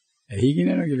 ඇහිගෙන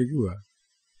යනවා කියලා කිව්වා.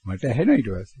 මට ඇහෙනවා ඊට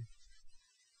පස්සේ.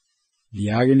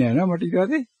 ලියාගෙන යනවා මට ඊට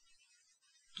පස්සේ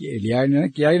ලියාගෙන යනවා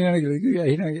කියාගෙන යනවා කියලා කිව්වා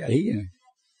ඇහිගෙන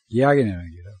කියාගෙන යනවා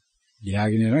කියලා.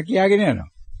 ලියාගෙන යනවා කියාගෙන යනවා.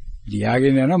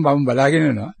 ලියාගෙන යනවා මම බලාගෙන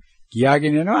යනවා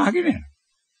කියාගෙන යනවා අහගෙන යනවා.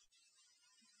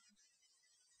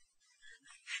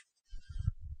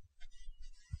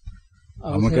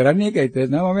 මම කරන්නේ ඒකයි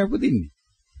එතන මම උපදින්නේ.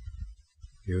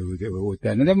 ඒක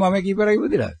උතන දැන් මම කීපරයි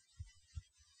උපදිලා.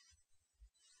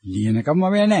 ලියනකම්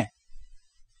මම නැහැ.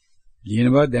 ලියන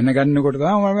බව දැනගන්නකොට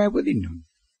තමයි මම උපදින්න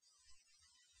ඕනේ.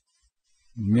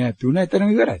 මම තුන එතන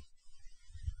ඉවරයි.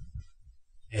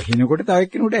 ඇහෙනකොට තව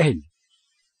එක්කෙනෙකුට ඇහෙන්නේ.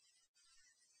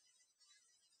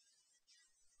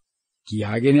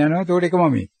 කියාගෙන යනවා ඒකට එක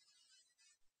මම.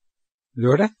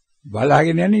 ඒකට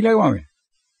බලාගෙන යන ඊළඟ මම.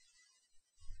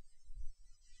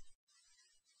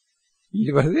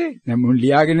 ඊට පස්සේ දැන් මුන්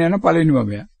ලියාගෙන යන පළවෙනි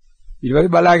මම. ඊට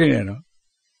පස්සේ බලාගෙන යනවා.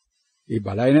 ඒ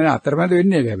බලාගෙන යන අතරමැද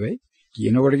වෙන්නේ ඒක හැබැයි.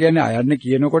 කියනකොට කියන්නේ අයන්න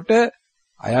කියනකොට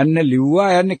අයන්න ලිව්වා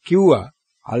අයන්න කිව්වා.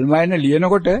 අල්මයන්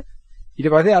ලියනකොට ඊට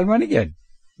පස්සේ අල්මයන් කියන්නේ.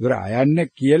 ඒතර අයන්න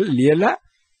කියලා ලියලා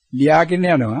ලියාගෙන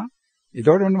යනවා.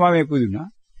 එතකොට මොන මම පුදුනා.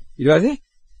 ඊට පස්සේ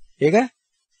ඒක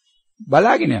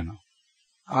බලාගෙන යනවා.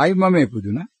 ආයි මම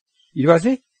පුදුනා. ඊට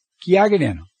පස්සේ කියාගෙන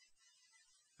යනවා.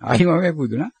 ආයි මම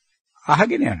පුදුනා.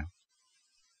 අහගෙන යනවා.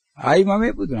 ආයි මම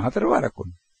පුදුනා. 4 වාරක්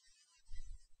වුණා.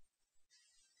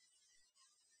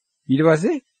 ඊට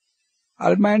පස්සේ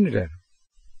අල්මයන්ට යනවා.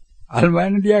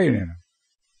 අල්මයන් ලියාගෙන යනවා.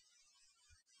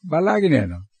 බලාගෙන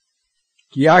යනවා.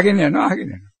 කියාගෙන යනවා අහගෙන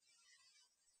යනවා.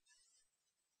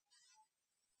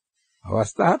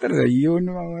 අවස්ථා 4 ඊයෝන්න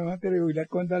මම මතර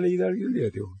ඉලක්කම් දාලා ඊදාල් කියලා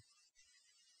දෙයක් තියෙනවා.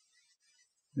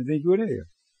 මෙතන කිව්වනේ ඒක.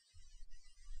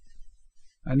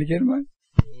 අනිත් කෙනෙක්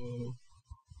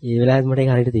ඒ වෙලාවෙත් මට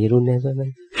ඒක හරියට තේරුන්නේ නැහැ සර්.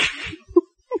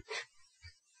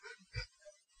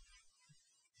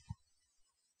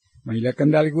 මම ඉලක්කම්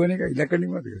දාලා කිව්වනේ ඒක ඉලක්කම්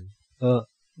නෙමෙයි මතකද? ඔව්.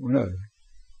 මොනවද?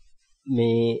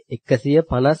 මේ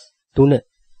 153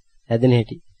 හැදෙන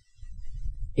හැටි.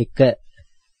 1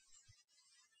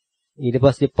 ඊට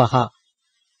පස්සේ 5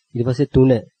 ඊට පස්සේ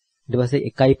 3 ඊට පස්සේ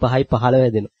 1යි 5යි 15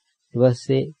 හැදෙනවා. ඊට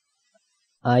පස්සේ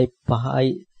ආයි 5යි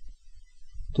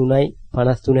 3යි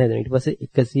 53 හැදෙනවා. ඊට පස්සේ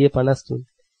 153.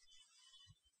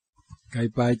 1යි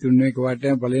 5යි 3 එක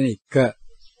වටේම පළවෙනි 1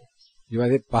 ඊට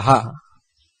පස්සේ 5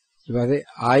 ඊට පස්සේ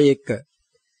ආයි 1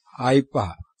 ආයි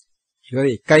 5 ඊට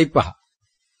පස්සේ 1යි 5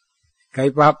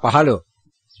 1යි 5 15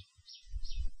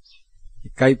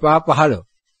 1යි 5 15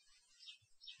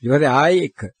 ඊට පස්සේ ආයි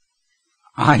 1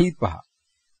 ආයි 5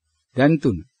 දැන්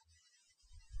 3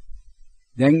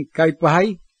 දැන් 1යි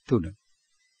 5යි 3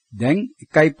 දැන්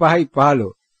 1යි 5යි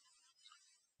 15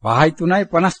 5යි 3යි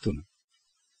 53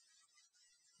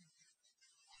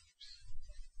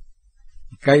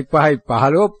 1යි 5යි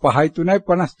 15 5යි 3යි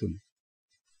 53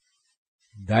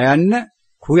 දයන්න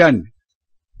කුයන්න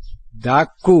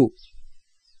දාක්කු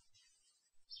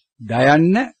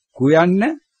දයන්න කුයන්න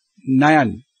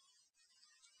නයන්න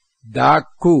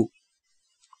දාක්කු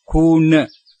කුණ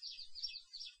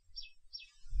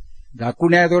දාක්කු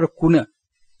නෑ ඒතකොට කුණ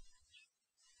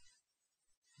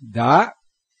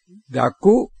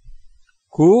දාක්කු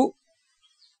කු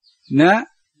න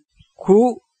කු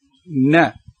න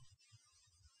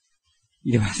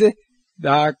ඊට පස්සේ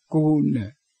දාක්කුණ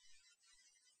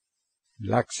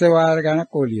ලක්ෂ වාර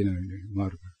ගණක් ඕලියන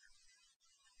මාරු කරා.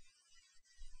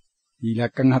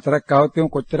 ඉලක්කම් 4ක් આવත් එම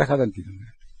කොච්චරක් හදන් තියෙනවද?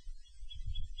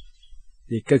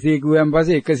 100 ගුවන්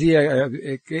පස්සේ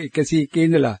 101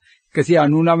 ඉඳලා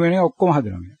 199 වෙනකම් ඔක්කොම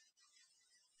හදනවා.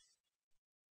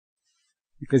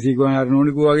 100 ගුවන් අර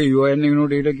නෝනි ගුවාගේ UN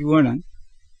වෙනකොට ඊට කිව්වනම්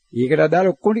ඒකට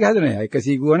අදාළ ඔක්කොම ටික හදනවා.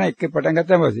 100 ගුවන් එක පටන්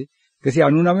ගත්තාම පස්සේ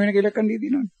 199 වෙනක ඉලක්කම් දී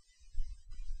තියෙනවනේ.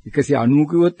 190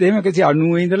 කිව්වොත් එහෙම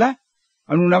 190 ඉඳලා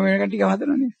 99 වෙනකන් ටික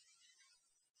හදනවනේ.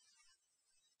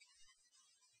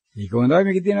 ඒක හොඳයි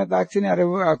මේකේ තියෙන තාක්ෂණේ අර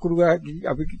අකුරු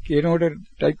අපි කියනකොට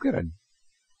ටයිප් කරන්නේ.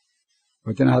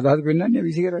 වචන හදාහද පෙන්නන්නේ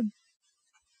විසි කරන්නේ.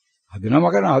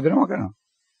 හදනම කරනවා.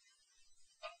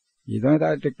 ඒ තමයි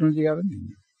ටෙක්නොලොජි ගන්න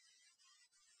දෙන්නේ.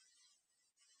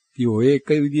 ඉතින් ඔය එක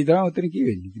විදිහ තමයි උතන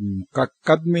කියෙන්නේ.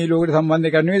 මොකක්වත් මේ ලෝකෙට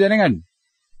සම්බන්ධ කරන්නේ දැනගන්නේ.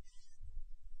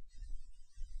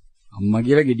 අම්මා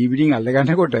කියලා ගෙඩි පිටින් අල්ල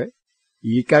ගන්නකොට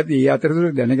ඊකත් ඒ අතරතුර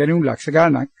දැනගැනීම් ලක්ෂ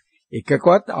ගණනක්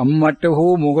එකකවත් අම්මට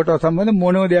හෝ මොකටවත් සම්බන්ධ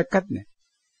මොනෝ දෙයක්වත් නැහැ.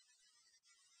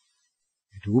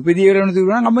 රූපෙදී කරන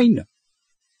තුරුනම් අම්මා ඉන්නවා.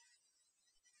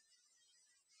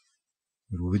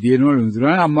 රූපෙදී කරන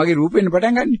තුරුනම් අම්මාගේ රූපෙන්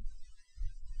පටන් ගන්නෙ.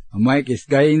 අම්මාගේ කෙස්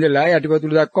ගහේ ඉඳලා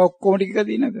යටිපතුල දක්වා ඔක්කොම ටික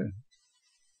දිනනද.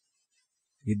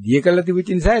 ඒ දිය කළා තිබුච්ච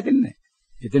නිසා එතන නැහැ.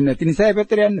 එතන නැති නිසා ඒ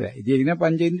පැත්තට යන්න බෑ. ඉතින් ඒක නේ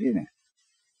පංචේන්ද්‍රිය නෑ.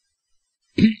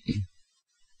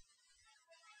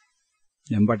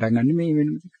 දැන් පටන් ගන්න මේ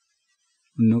වෙනම ටික.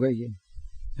 මොනෝගයි කියන්නේ.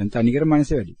 දැන් තනිකර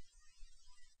මනස වැඩි.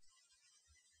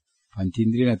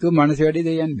 පංචේන්ද්‍රිය නැතුව මනස වැඩි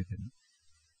දෙයයන් මෙතන.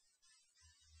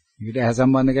 ඒකට ඇහ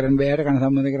සම්බන්ධ කරන්න බෑර කන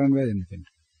සම්බන්ධ කරන්න බෑ දැන් මෙතන.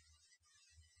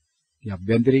 ඉතින්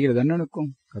අභ්‍යන්තරය කියලා දන්නවනේ ඔක්කොම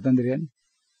කතන්දර යන්නේ.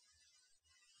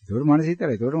 ඒතකොට මනස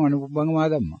හිතරයි. ඒතකොට මනුපුබ්බංග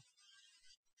මාදම්මා.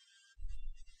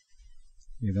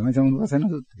 මේ තමයි සමුප්පසන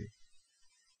සූත්‍රය.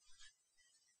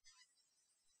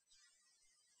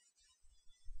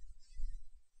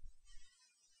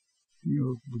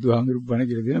 යෝ බුදුහාමුදුරුවෝ බණ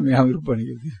කියලා දෙනවා මේ හාමුදුරුවෝ බණ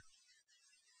කියලා දෙනවා.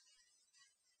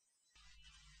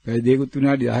 පැය දෙකකුත්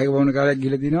විනාඩි 10ක වුණ කාලයක්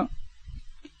ගිහලා දිනවා.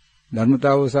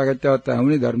 ධර්මතාවෝ සාකච්ඡාවත්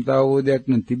ආමුනේ ධර්මතාවෝදයක්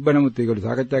නම් තිබ්බ නමුත් ඒකට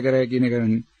සාකච්ඡා කරaya කියන එක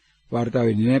වාර්තා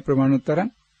වෙන්නේ නැහැ ප්‍රමාණවත් තරම්.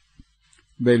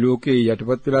 බෑ ලෝකේ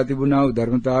යටපත් වෙලා තිබුණා වූ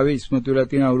ධර්මතාවයේ ඉස්මතු වෙලා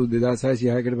තියෙන අවුරුදු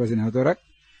 2600කට පස්සේ නැවතරක්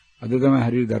අද තමයි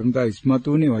හරියට ධර්මතාව ඉස්මතු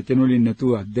වුනේ වචන වලින්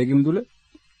නැතුව අත්දැකීම් තුල.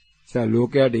 ඒ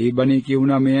ලෝකයට ඒ බණේ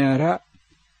කියුණා මේ අරහා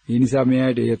ඒ නිසා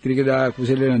මෙයාට යත්‍රික දා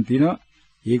කුසලයන් තියෙනවා.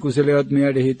 ඒ කුසලයවත්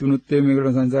මෙයාට හේතුනුත් මේකට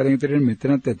සංසාරයෙන් ඉතරෙන්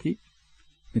මෙතනත් ඇති.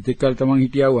 මෙතෙක් කල තමන්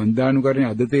හිටියා වූ අන්දානුකරණය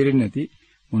අද තේරෙන්නේ නැති.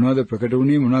 මොනවද ප්‍රකට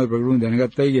වුණේ මොනවද ප්‍රකට වුණේ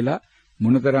දැනගත්තයි කියලා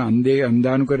මොනතරම්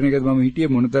අන්දානුකරණයකද මම හිටියේ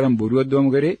මොනතරම් බොරුවක්ද මම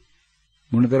කරේ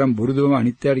මොනතරම් බොරුදම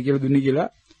අනිත්‍යයි කියලා දුන්නේ කියලා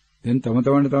දැන් තම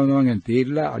තමන් ගැන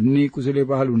තේරිලා අන්නේ කුසලයේ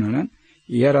පහළ වුණා නම්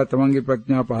ඊහරා තමන්ගේ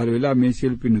ප්‍රඥාව පහළ වෙලා මේ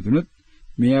සියලු පින්නතුනුත්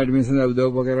මෙයාට මේ සඳහා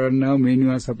උදව් කරන්නා වූ මේ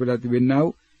නිවාස අපලා තිබෙන්නා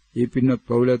වූ ඒ පින්නත්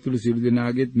පවුල ඇතුළු සියලු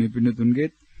දෙනාගේත් මේ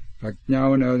පින්නතුන්ගේත්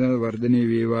ප්‍රඥාව නැවත වර්ධනය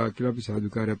වේවා කියලා අපි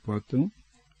සාදුකාරයක් පවත්වමු.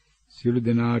 සියලු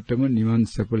දෙනාටම නිවන්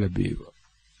සප ලැබේවා.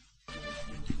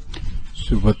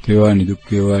 සුභත් වේවා නිදුක්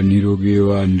වේවා නිරෝගී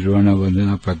වේවා නිර්වාණ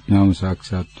වන්දනා ප්‍රඥාව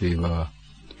සාක්ෂාත් වේවා.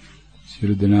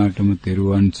 සියලු දෙනාටම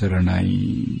තෙරුවන් සරණයි.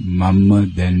 මම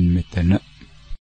දැන් මෙතන